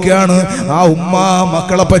പറഞ്ഞത് ഓർമ്മിക്കാണ്. ആ ഉമ്മ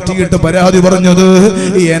മക്കളെ പറ്റിയിട്ട് പരാതി പറഞ്ഞത്,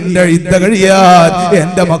 എന്റെ ഇദ്ദ കഴിയാൻ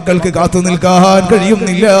എന്റെ മക്കൾക്ക് കാത്തു നിൽക്കാൻ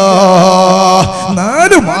കഴിയുന്നില്ല.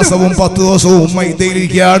 4 മാസവും 10 ദിവസവും ഉമ്മ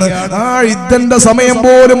ഇദ്ദയിലിരിക്കുകയാണ്. ആ ഇദ്ദന്റെ സമയം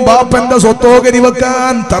പോലും ബാപ്പന്റെ സ്വത്തോഹരി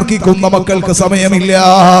വെക്കാൻ തർക്കിക്കുന്ന മക്കൾക്ക് സമയമില്ല.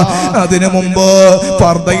 അതിനു മുമ്പ്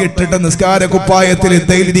പർദ്ദയിട്ടിട്ട് നിസ്കാര കുപ്പായത്തിൽ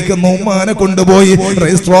ഇദ്ദയിലിരിക്കുന്ന ഉമ്മാനെ കൊണ്ടുപോയി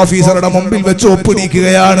രജിസ്റ്റർ ഓഫീസറുടെ മുമ്പിൽ വെച്ച്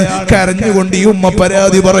ഒപ്പിടിക്കുകയാണ്. കരഞ്ഞുകൊണ്ട് ഈ ഉമ്മ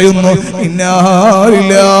പരാതി പറയുന്നു,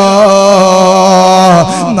 ഇന്നാലില്ല,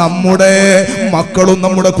 നമ്മുടെ മക്കളും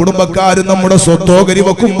നമ്മുടെ കുടുംബക്കാരും നമ്മുടെ സ്വത്തോഹരി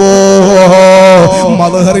വെക്കുമ്പോ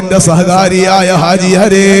മൽഹറിന്റെ സഹകാരിയായ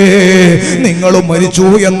ഹാജിയാരെ നിങ്ങൾ മരിച്ചു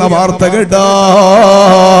എന്ന വാർത്ത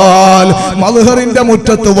കേട്ടാൽ മൽഹറിന്റെ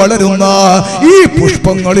മുറ്റത്ത് വളരുന്ന ഈ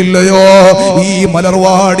പുഷ്പങ്ങളില്ലയോ, ഈ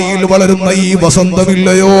മലർവാടിയിൽ വളരുന്ന ഈ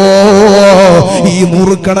വസന്തമില്ലയോ, ഈ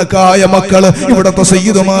നൂറുകണക്കായ മക്കൾ ഇവിടത്തെ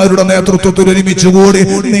സയ്യിദുമാരുടെ നേതൃത്വത്തിൽ ഒരുമിച്ചുകൂടി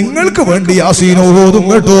നിങ്ങൾക്ക് വേണ്ടി യാസീൻ ഓതും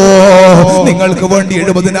കേട്ടോ, നിങ്ങൾക്ക് വേണ്ടി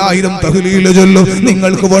 70,000 തഹ്ലീൽ ചൊല്ലും,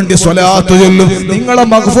 നിങ്ങൾക്ക് വേണ്ടി സ്വലാത്ത് ചൊല്ലും, നിങ്ങളെ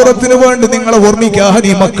മഗ്ഫിറത്തിന് വേണ്ടി നിങ്ങളെ ഓർമ്മിക്കാൻ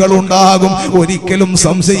ഈ മക്കൾ ഉണ്ടാകും. ഒരിക്കലും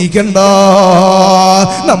സംശയിക്കണ്ട.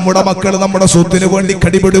 നമ്മുടെ മക്കൾ നമ്മുടെ സ്വത്തിന് വേണ്ടി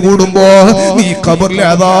കടിപിടി കൂടുമ്പോ, നീ ഖബറിലെ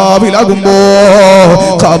അദാബിലാകുമ്പോ,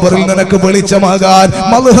 ഖബറിൽ നിനക്ക് വെളിച്ചമാകാൻ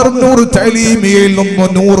മൽഹർ നൂർ തഅലീമിയിൽ നിന്ന്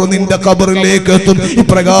നൂർ നിന്റെ ഖബറിലേക്ക് എത്തും. ഈ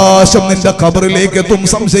പ്രകാശം നിന്റെ ഖബറിലേക്ക് എത്തും.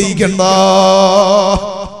 സംശയിക്കണ്ട.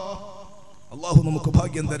 അല്ലാഹു നമുക്ക്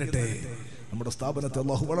ഭാഗ്യം തരട്ടെ. നമ്മുടെ സ്ഥാപനത്തെ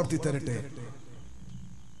അല്ലാഹു വളർത്തി തരട്ടെ.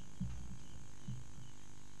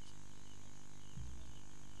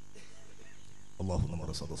 അല്ലാഹു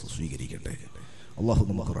നമ്മുടെ സദസ്സ് സ്വീകരിക്കട്ടെ. അല്ലാഹു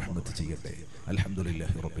നമുക്ക് റഹ്മത്ത് ചെയ്യട്ടെ.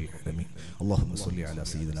 അൽഹംദുലില്ലാഹി റബ്ബിൽ ആലമീൻ. അല്ലാഹുമ്മ സ്വല്ലി അലാ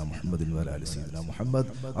സയ്യിദിനാ മുഹമ്മദിൻ വഅലാ ആലി സയ്യിദിനാ മുഹമ്മദ്.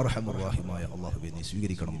 അർഹമർ റഹീമായ അല്ലാഹുവേ നീ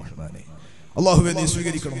സ്വീകരിക്കണം റഹ്മാനേ. അല്ലാഹുവേ നീ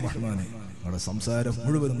സ്വീകരിക്കണം റഹ്മാനേ. നമ്മുടെ സംസാരം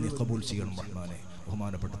മുഴുവനും നീ ഖബൂൽ ചെയ്യണം റഹ്മാനേ.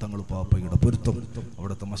 ബഹുമാനപ്പെട്ട തങ്ങൾ പാപ്പയുടെ പൊരുത്തം,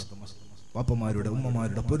 അവിടുത്തെ പാപ്പമാരുടെ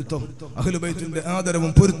ഉമ്മമാരുടെ പൊരുത്തം, അഹ്ലു ബൈത്തിന്റെ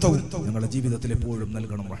ആദരവും പൊരുത്തവും ഞങ്ങളുടെ ജീവിതത്തിൽ എപ്പോഴും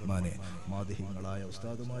നൽകണം റഹ്മാനെ. മാദിഹ്യങ്ങളായ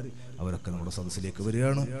ഉസ്താദുമാർ അവരൊക്കെ നമ്മുടെ സദസ്സിലേക്ക്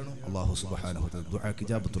വരികയാണ്. അല്ലാഹു സുബ്ഹാനഹു വ തആല ദുആക്ക്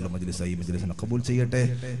ഇജാബത്തുള്ള മജ്ലിസായി മജ്ലിസിനെ ഖബൂൽ ചെയ്യട്ടെ.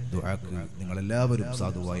 ദുആക്ക് നിങ്ങളെല്ലാവരും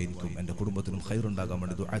സാധുവായിരിക്കും എൻ്റെ കുടുംബത്തിനും ഖൈറുണ്ടാകാൻ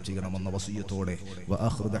വേണ്ടി ദുആ ചെയ്യണമെന്ന വസിയ്യത്തോടെ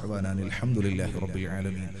വആഖിറു ദഅ്വാനാ അൽഹംദുലില്ലാഹി റബ്ബിൽ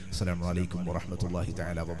ആലമീൻ. അസ്സലാമു അലൈക്കും വറഹ്മത്തുള്ളാഹി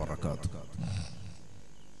തആല വബറകാതുഹു.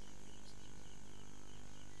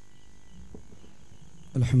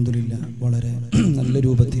 അൽഹംദുലില്ലാ, വളരെ നല്ല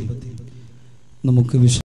രൂപത്തിൽ നമുക്ക്